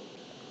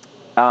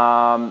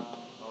 but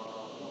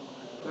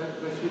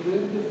you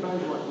didn't define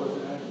what was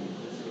added.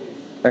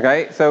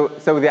 Okay, so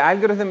the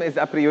algorithm is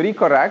a priori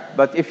correct,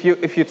 but if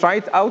you try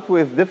it out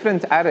with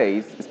different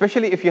arrays,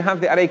 especially if you have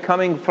the array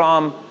coming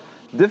from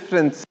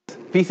different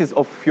pieces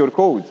of your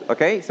code,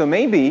 okay, so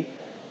maybe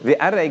the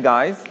array,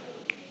 guys,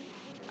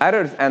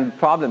 errors and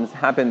problems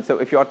happen. So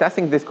if you are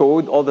testing this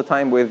code all the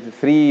time with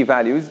 3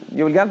 values,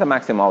 you will get the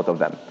maximum out of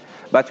them.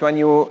 But when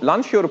you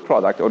launch your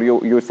product or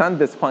you send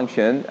this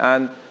function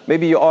and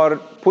maybe you are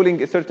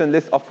pulling a certain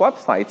list of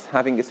websites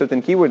having a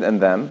certain keyword in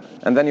them,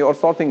 and then you are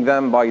sorting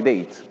them by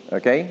date,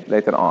 okay,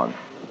 later on,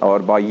 or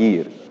by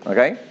year,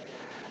 okay?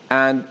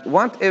 And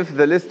what if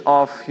the list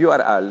of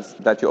URLs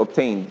that you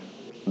obtained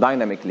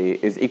dynamically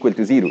is equal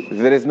to 0?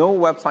 There is no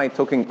website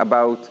talking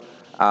about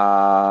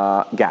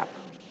gap,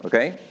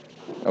 okay?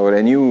 Or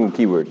a new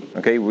keyword,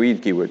 okay,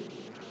 weird keyword,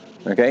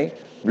 okay?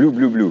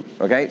 Blue,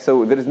 okay?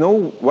 So there is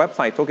no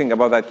website talking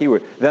about that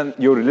keyword. Then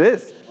your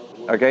list,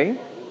 okay,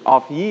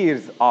 of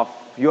years of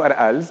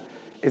URLs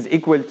is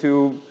equal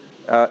to,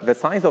 the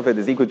size of it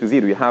is equal to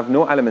 0. You have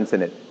no elements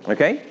in it,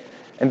 okay?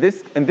 In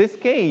this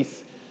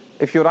case,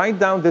 if you write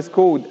down this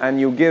code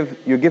and you give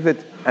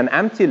it an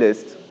empty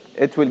list,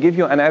 it will give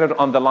you an error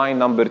on the line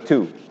number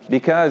 2,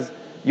 because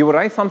you will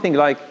write something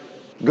like,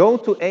 go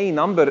to a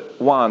number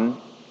 1,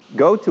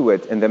 go to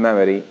it in the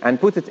memory and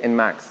put it in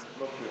max.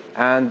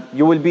 And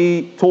you will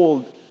be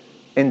told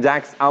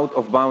index out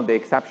of bound the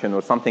exception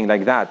or something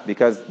like that,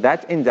 because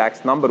that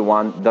index number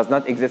 1 does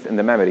not exist in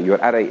the memory. Your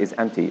array is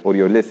empty or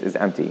your list is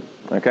empty,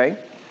 okay?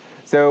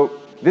 So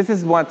this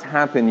is what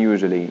happens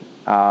usually,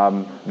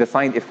 the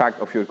side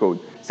effect of your code.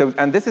 So,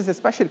 and this is a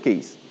special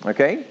case,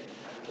 okay?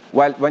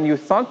 Well, when you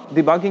start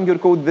debugging your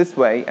code this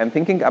way and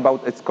thinking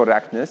about its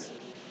correctness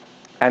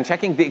and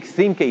checking the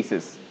extreme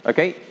cases,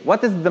 okay,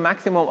 what is the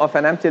maximum of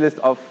an empty list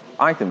of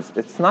items?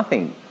 It's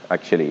nothing,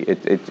 actually.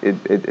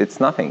 It's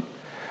nothing.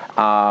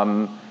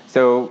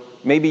 So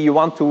maybe you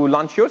want to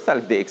launch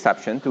yourself the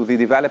exception to the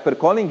developer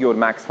calling your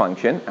max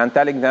function and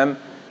telling them,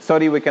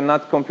 sorry, we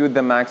cannot compute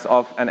the max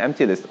of an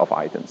empty list of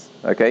items,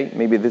 okay?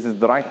 Maybe this is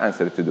the right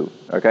answer to do,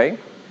 okay?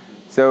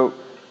 So,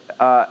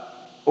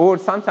 or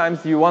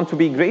sometimes you want to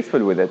be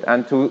graceful with it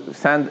and to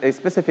send a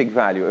specific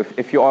value.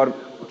 If you are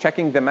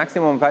checking the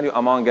maximum value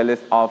among a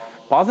list of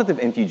positive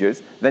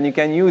integers, then you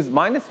can use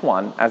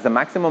 -1 as the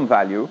maximum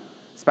value,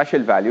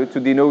 special value, to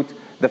denote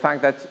the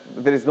fact that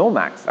there is no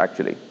max,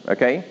 actually,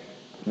 okay?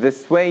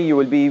 This way you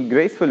will be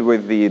graceful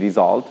with the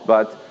result,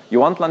 but you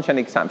won't launch an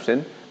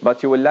exception,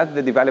 but you will let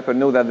the developer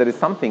know that there is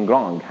something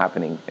wrong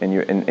happening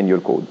in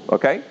your code,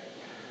 okay?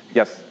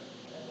 Yes?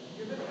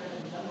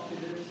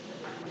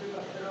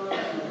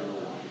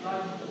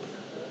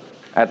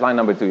 At line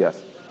number 2,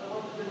 yes.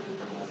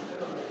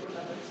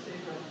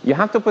 You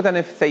have to put an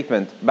if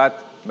statement,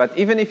 but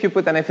even if you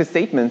put an if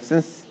statement,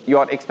 since you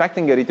are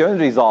expecting a return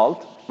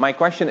result, my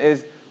question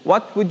is,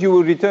 what would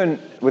you return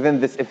within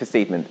this if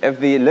statement? If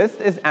the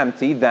list is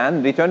empty,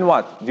 then return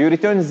what? Do you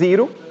return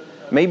 0?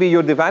 Maybe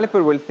your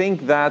developer will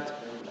think that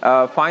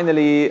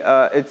finally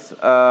it's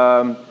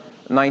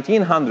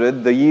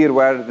 1900, the year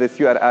where this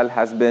URL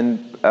has been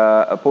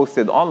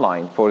posted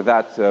online for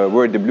that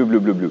word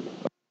blue.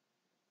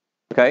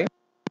 Okay?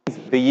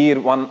 the year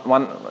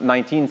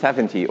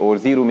 1970, or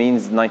 0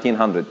 means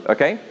 1900,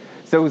 okay?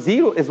 So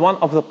 0 is one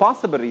of the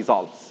possible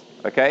results,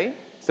 okay?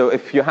 So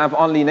if you have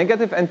only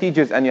negative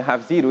integers and you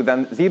have 0,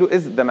 then 0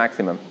 is the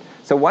maximum.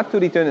 So what to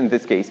return in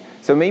this case?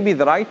 So maybe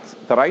the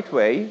right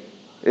way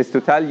is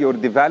to tell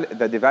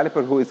the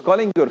developer who is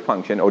calling your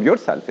function, or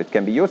yourself, it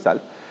can be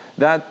yourself,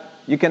 that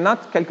you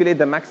cannot calculate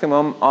the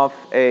maximum of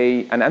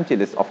an empty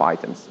list of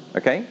items,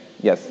 okay?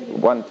 Yes,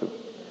 1, 2.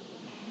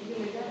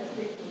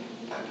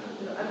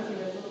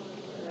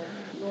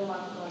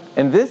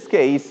 In this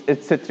case,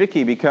 it's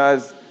tricky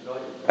because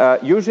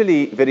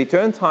usually the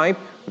return type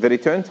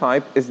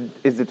is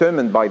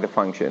determined by the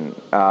function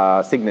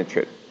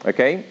signature.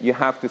 Okay, you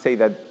have to say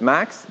that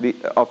max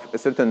of a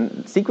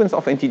certain sequence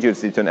of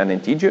integers return an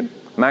integer,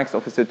 max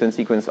of a certain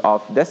sequence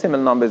of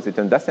decimal numbers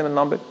return decimal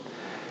number.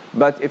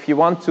 But if you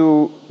want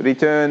to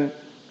return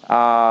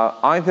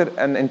either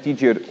an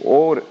integer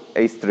or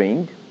a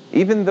string,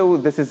 even though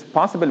this is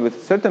possible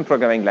with certain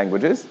programming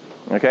languages,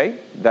 okay,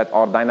 that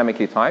are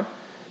dynamically typed,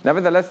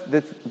 nevertheless,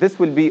 this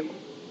will be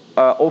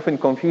often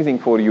confusing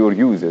for your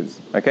users,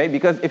 okay?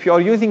 Because if you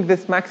are using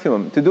this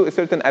maximum to do a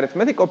certain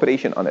arithmetic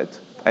operation on it,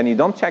 and you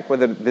don't check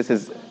whether this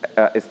is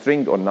a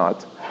string or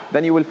not,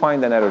 then you will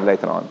find an error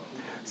later on.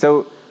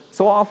 So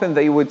often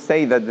they would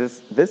say that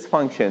this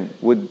function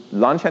would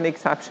launch an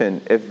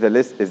exception if the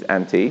list is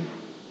empty,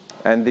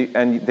 and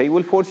they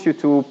will force you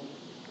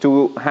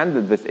to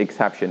handle this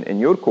exception in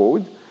your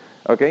code,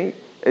 okay?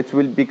 It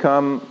will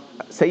become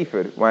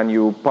safer when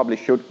you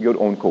publish your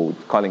own code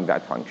calling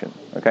that function,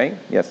 okay?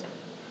 Yes?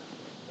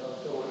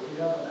 So if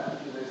you have an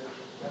empty list,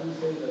 can we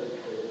say that if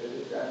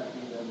it's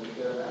empty, then we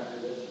get an empty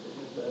list?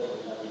 Is it better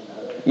than having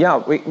an array?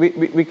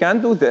 Yeah, we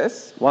can do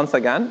this once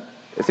again.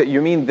 So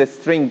you mean the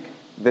string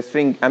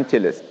empty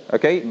list,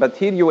 okay? But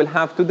here you will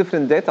have two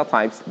different data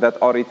types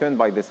that are returned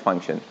by this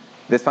function.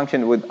 This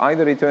function would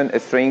either return a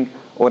string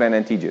or an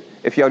integer.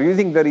 If you are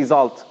using the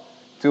result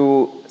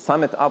to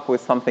sum it up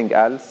with something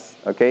else,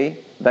 okay,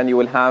 then you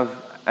will have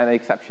an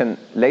exception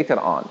later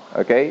on,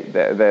 okay?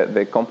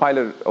 The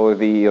compiler or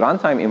the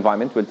runtime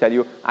environment will tell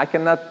you, I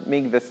cannot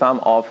make the sum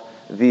of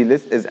the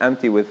list is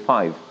empty with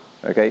 5,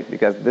 okay?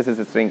 Because this is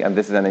a string and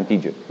this is an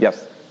integer.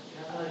 Yes?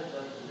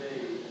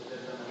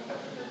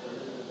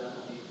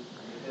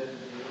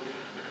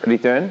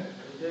 Return?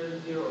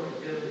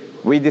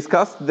 We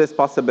discussed this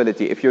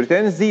possibility. If you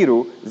return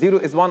 0, 0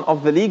 is one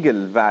of the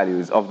legal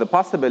values, of the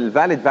possible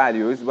valid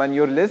values when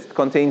your list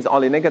contains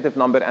only negative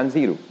number and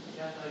 0.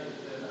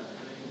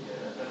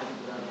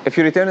 If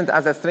you return it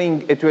as a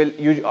string,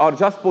 you are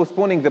just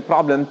postponing the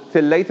problem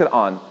till later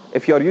on.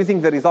 If you are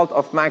using the result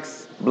of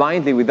max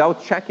blindly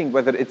without checking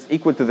whether it's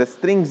equal to the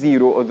string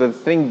 0 or the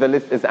string the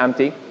list is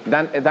empty,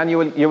 then you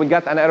will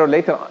get an error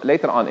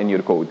later on in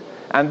your code.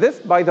 And this,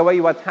 by the way,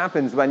 what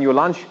happens when you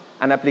launch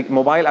an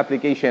mobile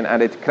application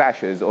and it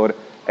crashes, or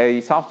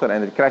a software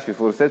and it crashes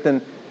for a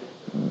certain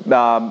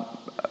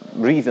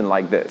reason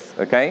like this,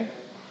 okay?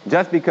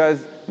 Just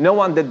because no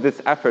one did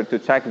this effort to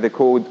check the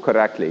code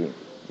correctly.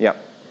 Yeah.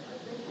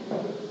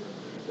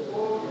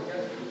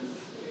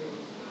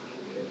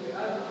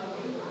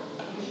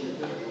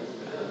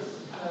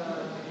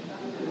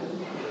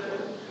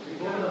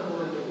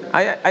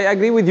 I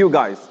agree with you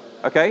guys,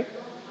 okay?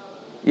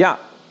 Yeah,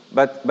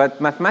 but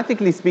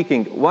mathematically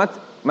speaking, what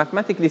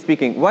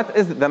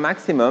is the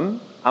maximum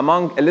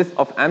among a list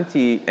of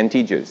empty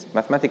integers?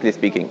 Mathematically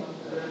speaking,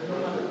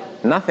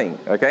 nothing,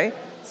 okay?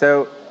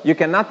 So you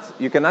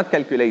cannot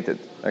calculate it,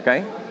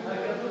 okay?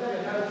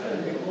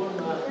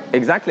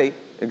 Exactly.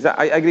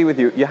 I agree with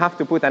you. You have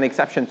to put an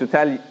exception to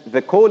tell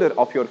the caller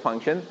of your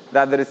function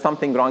that there is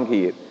something wrong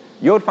here.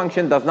 Your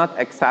function does not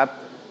accept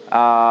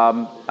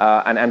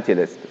an empty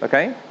list,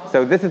 okay?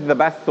 So this is the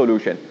best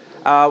solution.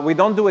 We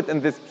don't do it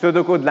in this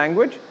pseudocode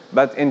language,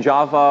 but in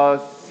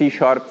Java, C#,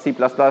 C++,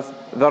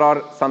 there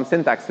are some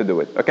syntax to do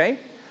it, okay?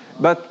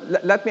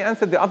 But let me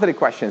answer the other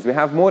questions. We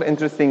have more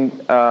interesting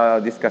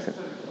discussion.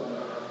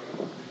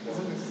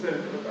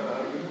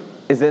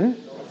 Isn't?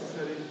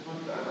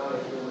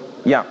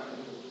 Yeah,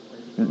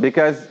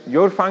 because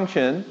your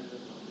function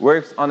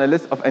works on a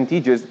list of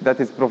integers that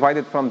is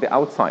provided from the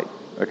outside,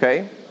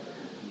 okay?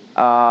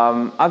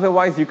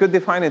 Otherwise, you could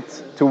define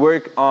it to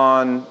work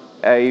on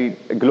a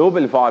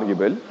global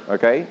variable,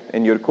 okay,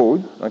 in your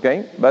code,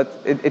 okay?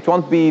 But it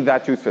won't be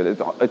that useful.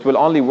 It will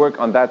only work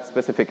on that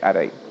specific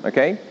array,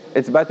 okay?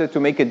 It's better to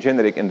make it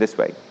generic in this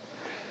way.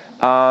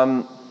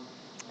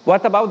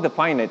 What about the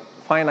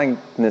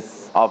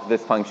finiteness of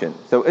this function?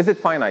 So is it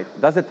finite?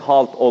 Does it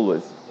halt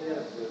always?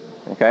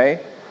 Okay?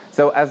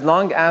 So as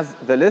long as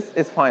the list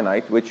is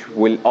finite, which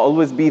will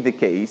always be the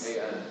case,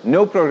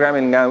 no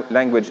programming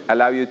language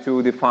allow you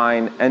to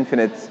define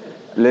infinite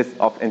list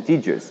of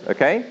integers,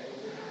 okay?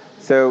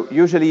 So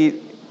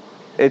usually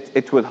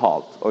it will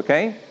halt,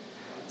 okay?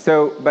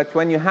 So, but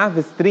when you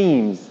have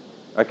streams,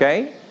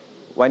 okay?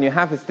 When you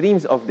have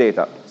streams of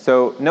data,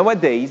 so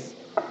nowadays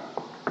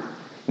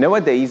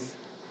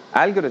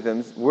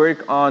algorithms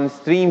work on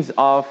streams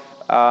of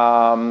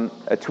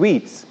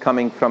tweets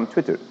coming from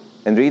Twitter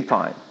in real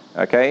time,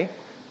 okay?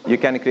 You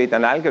can create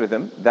an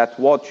algorithm that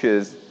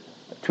watches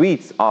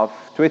tweets of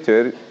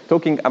Twitter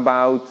talking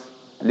about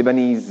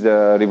Lebanese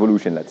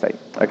revolution, let's say,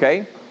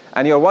 okay?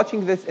 And you're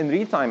watching this in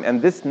real time,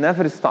 and this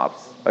never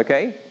stops,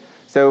 okay?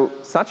 So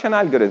such an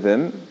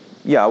algorithm,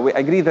 yeah, we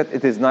agree that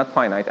it is not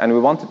finite, and we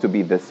want it to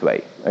be this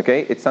way,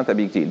 okay? It's not a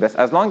big deal. But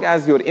as long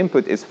as your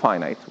input is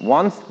finite,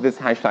 once this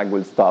hashtag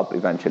will stop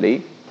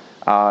eventually,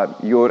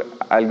 your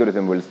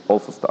algorithm will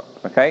also stop,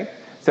 okay?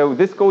 So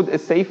this code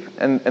is safe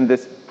in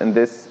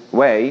this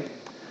way.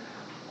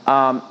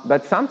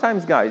 But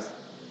sometimes, guys,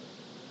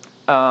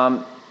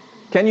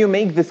 can you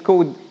make this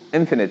code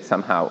infinite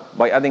somehow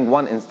by adding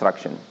one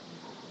instruction?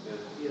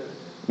 Yes.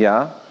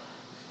 Yeah?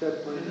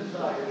 Step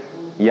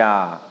minus.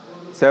 Yeah.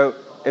 So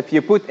if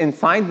you put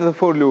inside the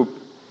for loop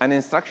an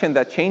instruction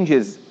that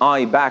changes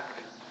I back,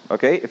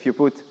 okay? If you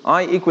put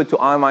I equal to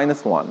I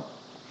minus 1,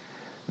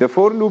 the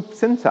for loop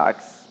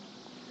syntax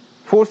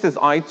forces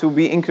I to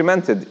be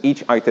incremented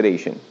each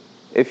iteration.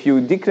 If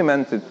you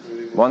decrement it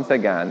once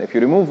again, if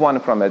you remove one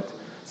from it,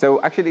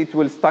 so actually it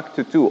will stuck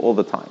to 2 all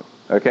the time,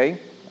 okay?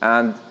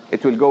 And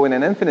it will go in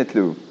an infinite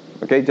loop,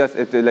 okay? Just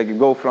it will like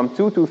go from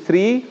 2 to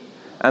 3,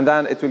 and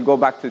then it will go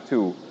back to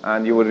 2,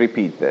 and you will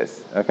repeat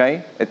this,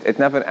 okay? It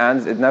never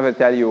ends, it never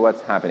tells you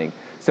what's happening.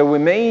 So we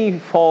may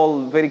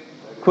fall very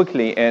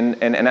quickly in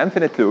an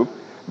infinite loop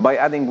by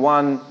adding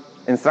one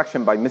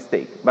instruction by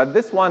mistake. But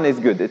this one is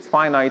good, it's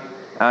finite,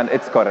 and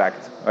it's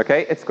correct,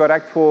 okay? It's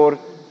correct for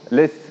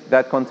lists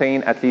that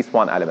contain at least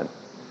one element.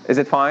 Is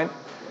it fine?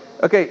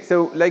 Okay,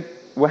 so like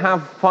we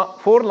have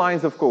 4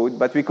 lines of code,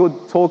 but we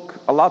could talk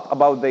a lot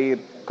about their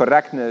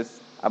correctness,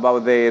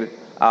 about their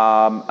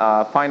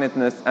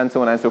finiteness, and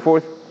so on and so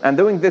forth. And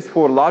doing this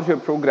for larger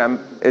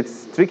program,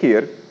 it's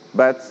trickier,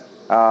 but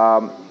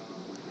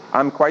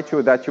I'm quite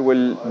sure that you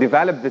will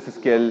develop this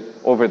skill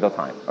over the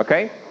time,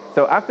 okay?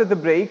 So after the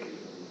break,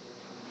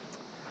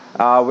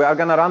 we are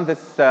going to run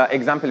this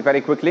example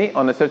very quickly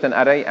on a certain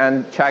array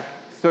and check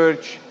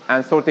search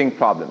and sorting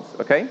problems,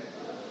 okay?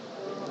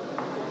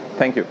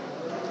 Thank you.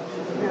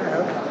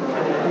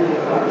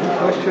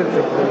 Questions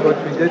of what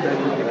we did at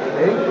the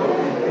beginning?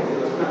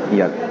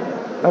 Yeah.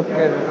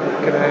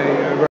 Can I